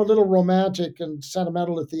went a little romantic and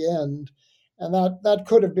sentimental at the end, and that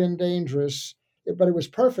could have been dangerous. But it was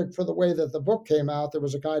perfect for the way that the book came out. There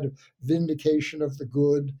was a kind of vindication of the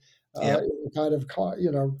good, a kind of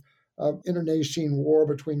internecine war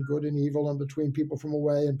between good and evil, and between people from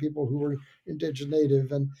away and people who were indigenous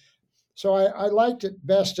native, and so I liked it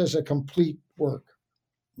best as a complete work.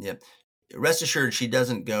 Yep. Rest assured, she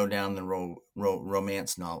doesn't go down the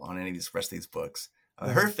romance novel on any of these rest of these books.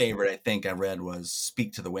 Her favorite, I think, I read was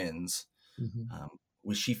Speak to the Winds,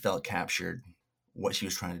 which she felt captured what she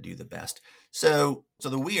was trying to do the best. So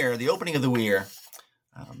The Weir, the opening of The Weir,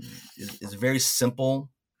 is a very simple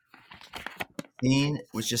scene,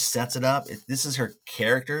 which just sets it up. This is her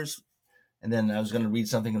characters. And then I was going to read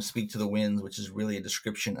something from Speak to the Winds, which is really a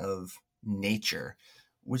description of nature,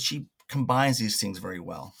 which she combines these things very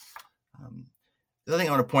well. The other thing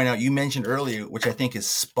I want to point out, you mentioned earlier, which I think is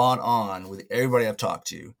spot on with everybody I've talked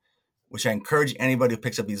to, which I encourage anybody who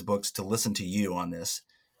picks up these books to listen to you on this,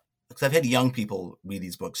 because I've had young people read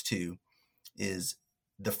these books too, is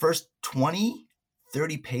the first 20,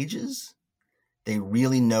 30 pages, they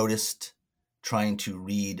really noticed trying to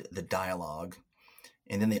read the dialogue.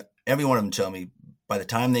 And then every one of them tell me by the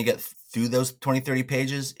time they get through those 20, 30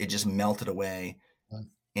 pages, it just melted away. Right.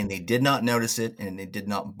 And they did not notice it, and it did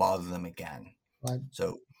not bother them again. Right.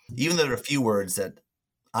 So even though there are a few words that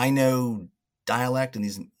I know dialect and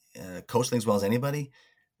these coastal things as well as anybody,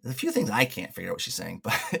 there's a few things I can't figure out what she's saying,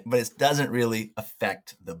 but it doesn't really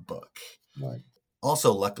affect the book. Right.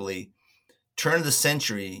 Also, luckily, turn of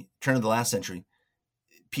the last century,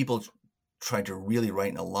 people tried to really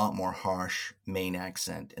write in a lot more harsh Maine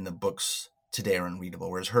accent, and the books today are unreadable,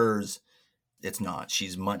 whereas hers, it's not.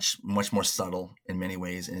 She's much, much more subtle in many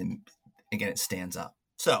ways, and again, it stands up.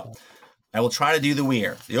 So I will try to do The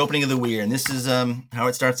Weir, the opening of The Weir, and this is how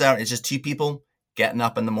it starts out. It's just two people getting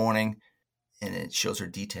up in the morning, and it shows her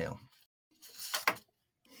detail.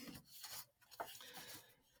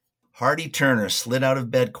 Hardy Turner slid out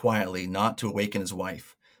of bed quietly, not to awaken his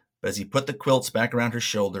wife. But as he put the quilts back around her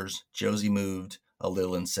shoulders, Josie moved a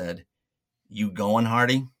little and said, "You going,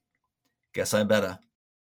 Hardy?" "Guess I better."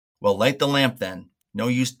 "Well, light the lamp then. No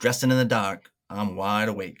use dressing in the dark. I'm wide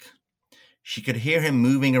awake." She could hear him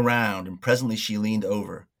moving around, and presently she leaned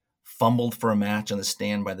over, fumbled for a match on the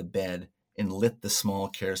stand by the bed, and lit the small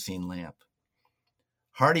kerosene lamp.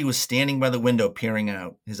 Hardy was standing by the window peering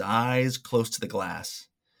out, his eyes close to the glass.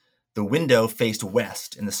 The window faced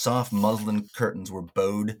west, and the soft muslin curtains were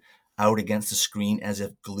bowed out against the screen as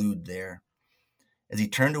if glued there. As he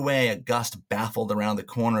turned away, a gust baffled around the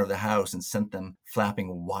corner of the house and sent them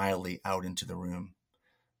flapping wildly out into the room.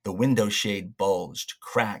 The window shade bulged,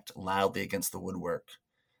 cracked loudly against the woodwork.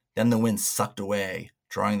 Then the wind sucked away,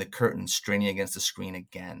 drawing the curtains straining against the screen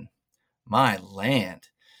again. My land!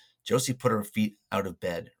 Josie put her feet out of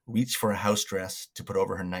bed, reached for a house dress to put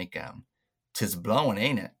over her nightgown. "'Tis blowing,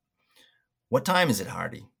 ain't it?" "What time is it,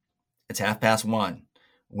 Hardy?" "It's 1:30.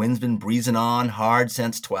 Wind's been breezing on hard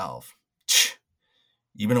since 12. "Tch!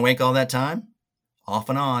 You been awake all that time?" "Off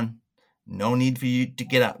and on. No need for you to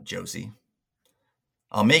get up, Josie."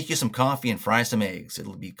 "I'll make you some coffee and fry some eggs.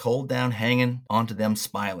 It'll be cold down hanging onto them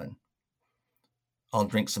spilin'." "I'll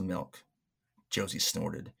drink some milk." Josie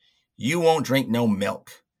snorted. "You won't drink no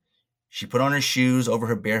milk." She put on her shoes over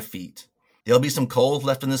her bare feet. "There'll be some coals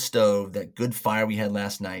left in the stove, that good fire we had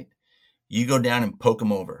last night. You go down and poke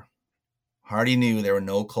 'em over." Hardy knew there were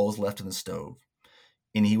no coals left in the stove,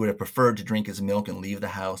 and he would have preferred to drink his milk and leave the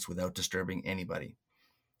house without disturbing anybody.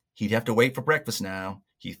 He'd have to wait for breakfast now,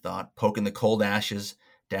 he thought, poking the cold ashes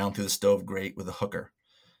down through the stove grate with a hooker.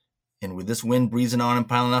 And with this wind breezing on and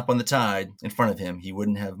piling up on the tide in front of him, he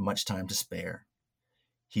wouldn't have much time to spare.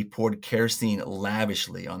 He poured kerosene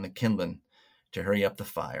lavishly on the kindling to hurry up the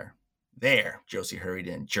fire. There, Josie hurried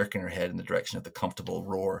in, jerking her head in the direction of the comfortable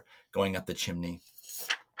roar going up the chimney.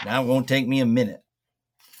 Now it won't take me a minute.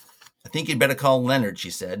 I think you'd better call Leonard, she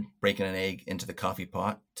said, breaking an egg into the coffee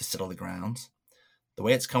pot to settle the grounds. The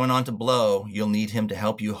way it's coming on to blow, you'll need him to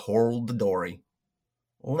help you hold the dory.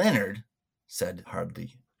 Leonard, said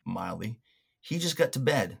Hardy mildly. He just got to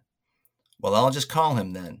bed. Well, I'll just call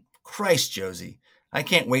him then. Christ, Josie, I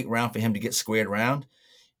can't wait round for him to get squared round.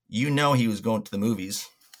 You know he was going to the movies.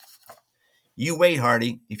 You wait,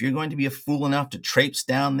 Hardy. If you're going to be a fool enough to traipse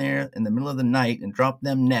down there in the middle of the night and drop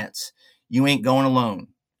them nets, you ain't going alone.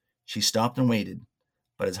 She stopped and waited,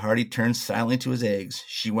 but as Hardy turned silently to his eggs,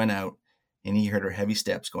 she went out, and he heard her heavy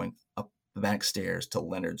steps going up the back stairs to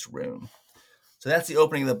Leonard's room. So that's the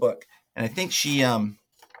opening of the book, and I think she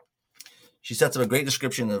sets up a great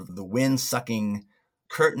description of the wind sucking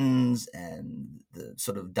curtains and the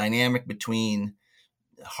sort of dynamic between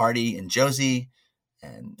Hardy and Josie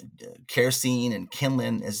and kerosene and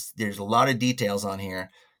kindling. There's a lot of details on here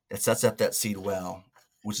that sets up that seed well,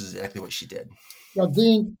 which is exactly what she did. Well,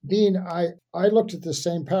 Dean, I looked at this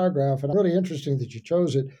same paragraph, and it's really interesting that you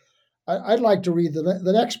chose it. I'd like to read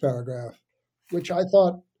the next paragraph, which I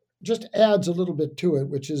thought just adds a little bit to it,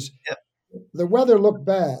 which is, Yep. The weather looked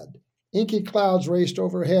bad. Inky clouds raced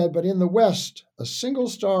overhead, but in the west, a single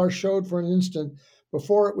star showed for an instant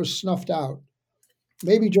before it was snuffed out.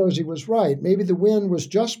 Maybe Josie was right. Maybe the wind was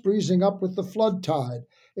just breezing up with the flood tide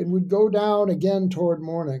and would go down again toward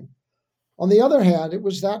morning. On the other hand, it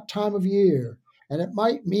was that time of year, and it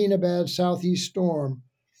might mean a bad southeast storm.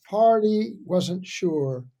 Hardy wasn't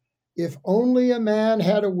sure. If only a man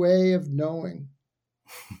had a way of knowing.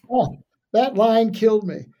 Oh, that line killed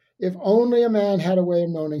me. If only a man had a way of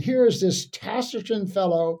knowing. Here is this taciturn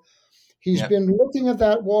fellow. He's been looking at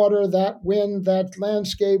that water, that wind, that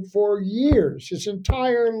landscape for years, his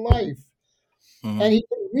entire life. Mm-hmm. And he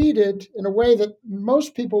can read it in a way that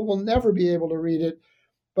most people will never be able to read it.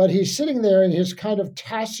 But he's sitting there in his kind of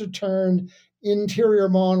taciturn interior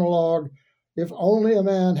monologue. If only a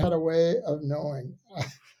man had a way of knowing.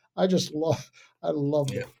 I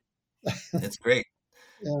love it. It's great.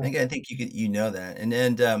 Yeah. I think you know that.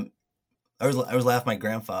 And I was laughing at my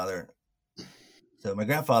grandfather. So my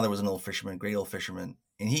grandfather was an old fisherman, great old fisherman,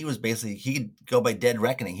 and he was basically, he could go by dead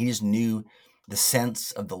reckoning. He just knew the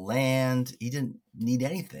sense of the land. He didn't need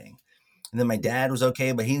anything. And then my dad was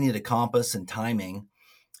okay, but he needed a compass and timing.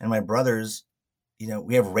 And my brothers,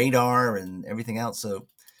 we have radar and everything else. So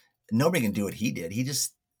nobody can do what he did.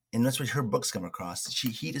 And that's what her books come across.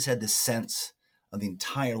 He just had this sense of the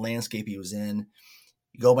entire landscape he was in.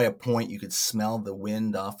 You go by a point, you could smell the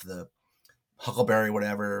wind off the huckleberry,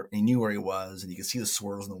 whatever. And he knew where he was, and you could see the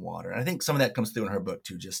swirls in the water. And I think some of that comes through in her book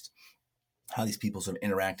too, just how these people sort of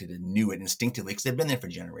interacted and knew it instinctively because they've been there for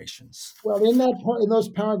generations. Well, in those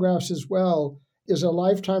paragraphs as well is a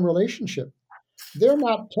lifetime relationship. They're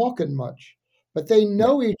not talking much, but they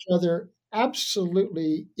know each other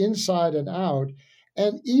absolutely inside and out.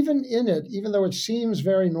 And even in it, even though it seems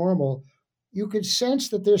very normal, you could sense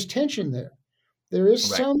that there's tension there. There is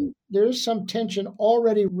some tension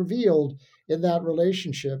already revealed in that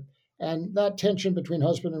relationship, and that tension between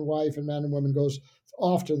husband and wife and man and woman goes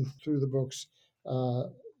often through the books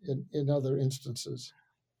in other instances.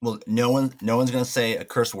 Well, no one's going to say a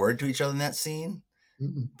curse word to each other in that scene,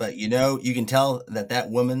 but you can tell that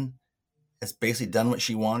woman has basically done what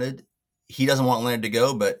she wanted. He doesn't want Leonard to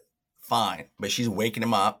go, but fine. But she's waking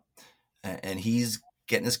him up, and he's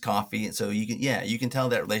getting his coffee, and so you can tell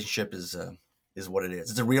that relationship is what it is.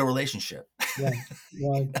 It's a real relationship. Yeah,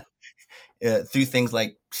 right. Through things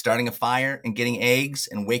like starting a fire and getting eggs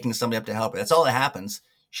and waking somebody up to help her. That's all that happens.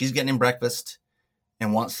 She's getting him breakfast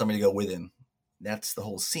and wants somebody to go with him. That's the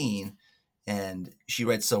whole scene. And she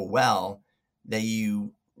writes so well that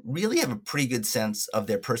you really have a pretty good sense of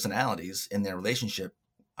their personalities in their relationship.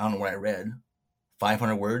 I don't know what I read,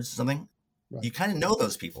 500 words or something. Right. You kind of know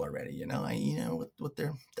those people already, you know what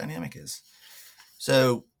their dynamic is.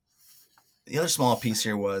 So the other small piece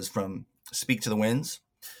here was from Speak to the Winds,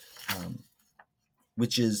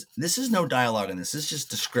 which is, this is no dialogue in this. This is just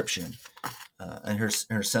description and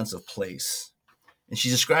her sense of place. And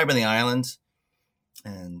she's describing the island.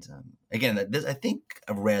 And again, I think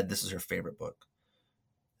I've read, this is her favorite book.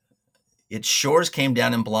 Its shores came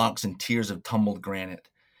down in blocks and tiers of tumbled granite,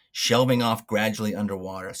 shelving off gradually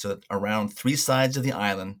underwater, so that around three sides of the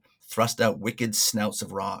island thrust out wicked snouts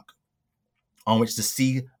of rock, on which the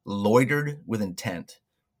sea loitered with intent,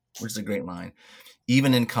 which is a great line,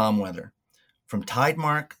 even in calm weather. From tide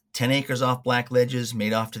mark, 10 acres off black ledges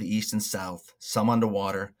made off to the east and south, some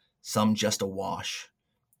underwater, some just awash.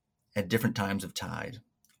 at different times of tide.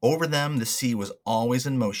 Over them, the sea was always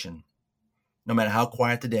in motion. No matter how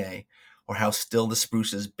quiet the day or how still the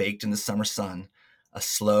spruces baked in the summer sun, a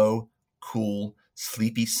slow, cool,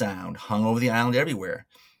 sleepy sound hung over the island everywhere.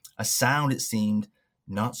 A sound, it seemed,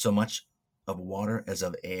 not so much of water as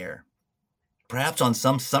of air. Perhaps on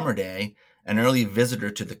some summer day, an early visitor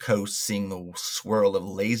to the coast, seeing the swirl of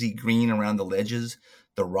lazy green around the ledges,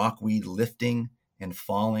 the rockweed lifting and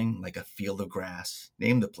falling like a field of grass,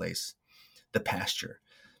 named the place the pasture,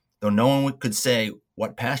 though no one could say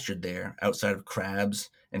what pastured there outside of crabs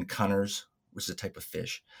and cunners, which is a type of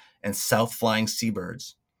fish, and south-flying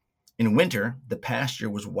seabirds. In winter, the pasture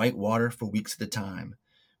was white water for weeks at a time.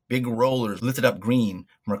 Big rollers lifted up green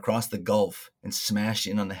from across the Gulf and smashed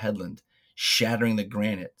in on the headland, shattering the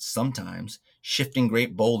granite, sometimes shifting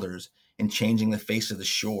great boulders and changing the face of the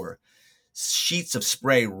shore. Sheets of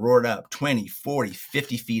spray roared up 20, 40,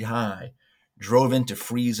 50 feet high, drove in to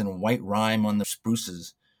freeze in white rime on the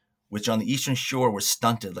spruces, which on the eastern shore were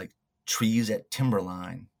stunted like trees at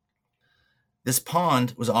timberline. This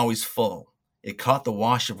pond was always full. It caught the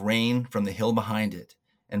wash of rain from the hill behind it,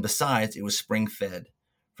 and besides, it was spring-fed.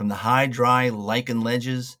 From the high, dry, lichened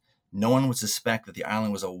ledges, no one would suspect that the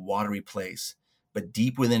island was a watery place, but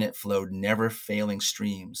deep within it flowed never-failing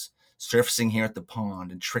streams, surfacing here at the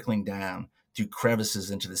pond and trickling down through crevices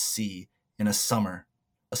into the sea in a summer,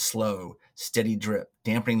 a slow, steady drip,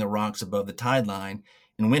 dampening the rocks above the tide line.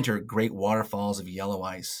 In winter, great waterfalls of yellow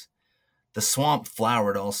ice. The swamp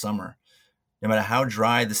flowered all summer, no matter how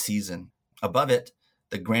dry the season. Above it,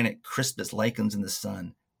 the granite crisped its lichens in the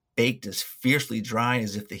sun, baked as fiercely dry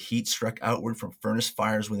as if the heat struck outward from furnace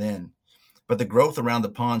fires within. But the growth around the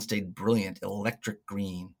pond stayed brilliant, electric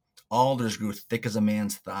green. Alders grew thick as a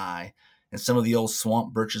man's thigh, and some of the old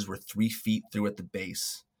swamp birches were 3 feet through at the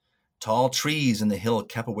base. Tall trees in the hill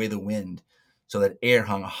kept away the wind, so that air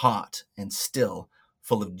hung hot and still,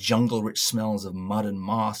 full of jungle-rich smells of mud and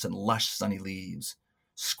moss and lush sunny leaves.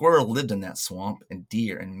 Squirrel lived in that swamp, and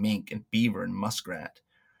deer and mink and beaver and muskrat.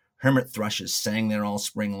 Hermit thrushes sang there all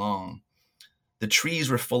spring long. The trees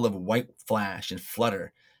were full of white flash and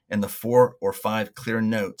flutter, and the 4 or 5 clear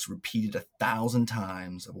notes repeated 1,000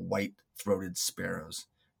 times of white-throated sparrows.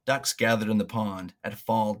 Ducks gathered in the pond at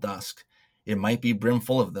fall dusk. It might be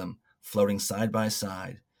brimful of them, floating side by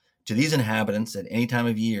side. To these inhabitants, at any time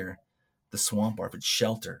of year, the swamp offered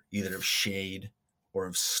shelter, either of shade or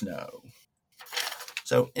of snow.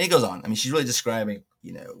 So, and it goes on. I mean, she's really describing,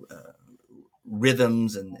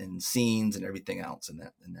 rhythms and scenes and everything else in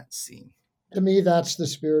that scene. To me, that's the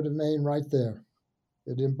spirit of Maine right there.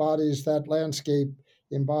 It embodies that landscape,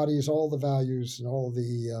 embodies all the values and all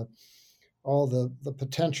the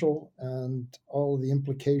potential and all the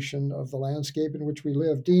implication of the landscape in which we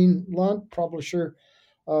live. Dean Lunt, publisher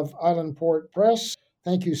of Islandport Press,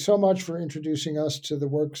 thank you so much for introducing us to the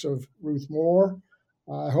works of Ruth Moore.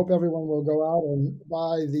 I hope everyone will go out and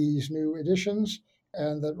buy these new editions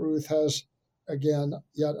and that Ruth has, again,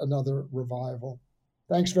 yet another revival.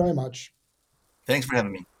 Thanks very much. Thanks for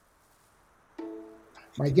having me.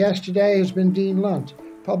 My guest today has been Dean Lunt,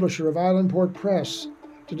 publisher of Islandport Press.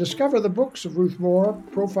 To discover the books of Ruth Moore,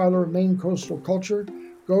 profiler of Maine coastal culture,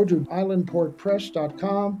 go to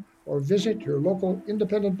islandportpress.com or visit your local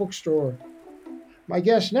independent bookstore. My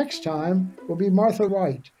guest next time will be Martha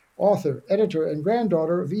White, author, editor, and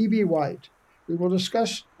granddaughter of E.B. White. We will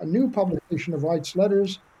discuss a new publication of White's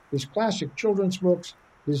letters, his classic children's books,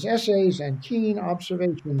 his essays, and keen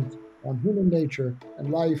observations on human nature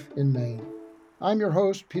and life in Maine. I'm your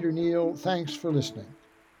host, Peter Neal. Thanks for listening.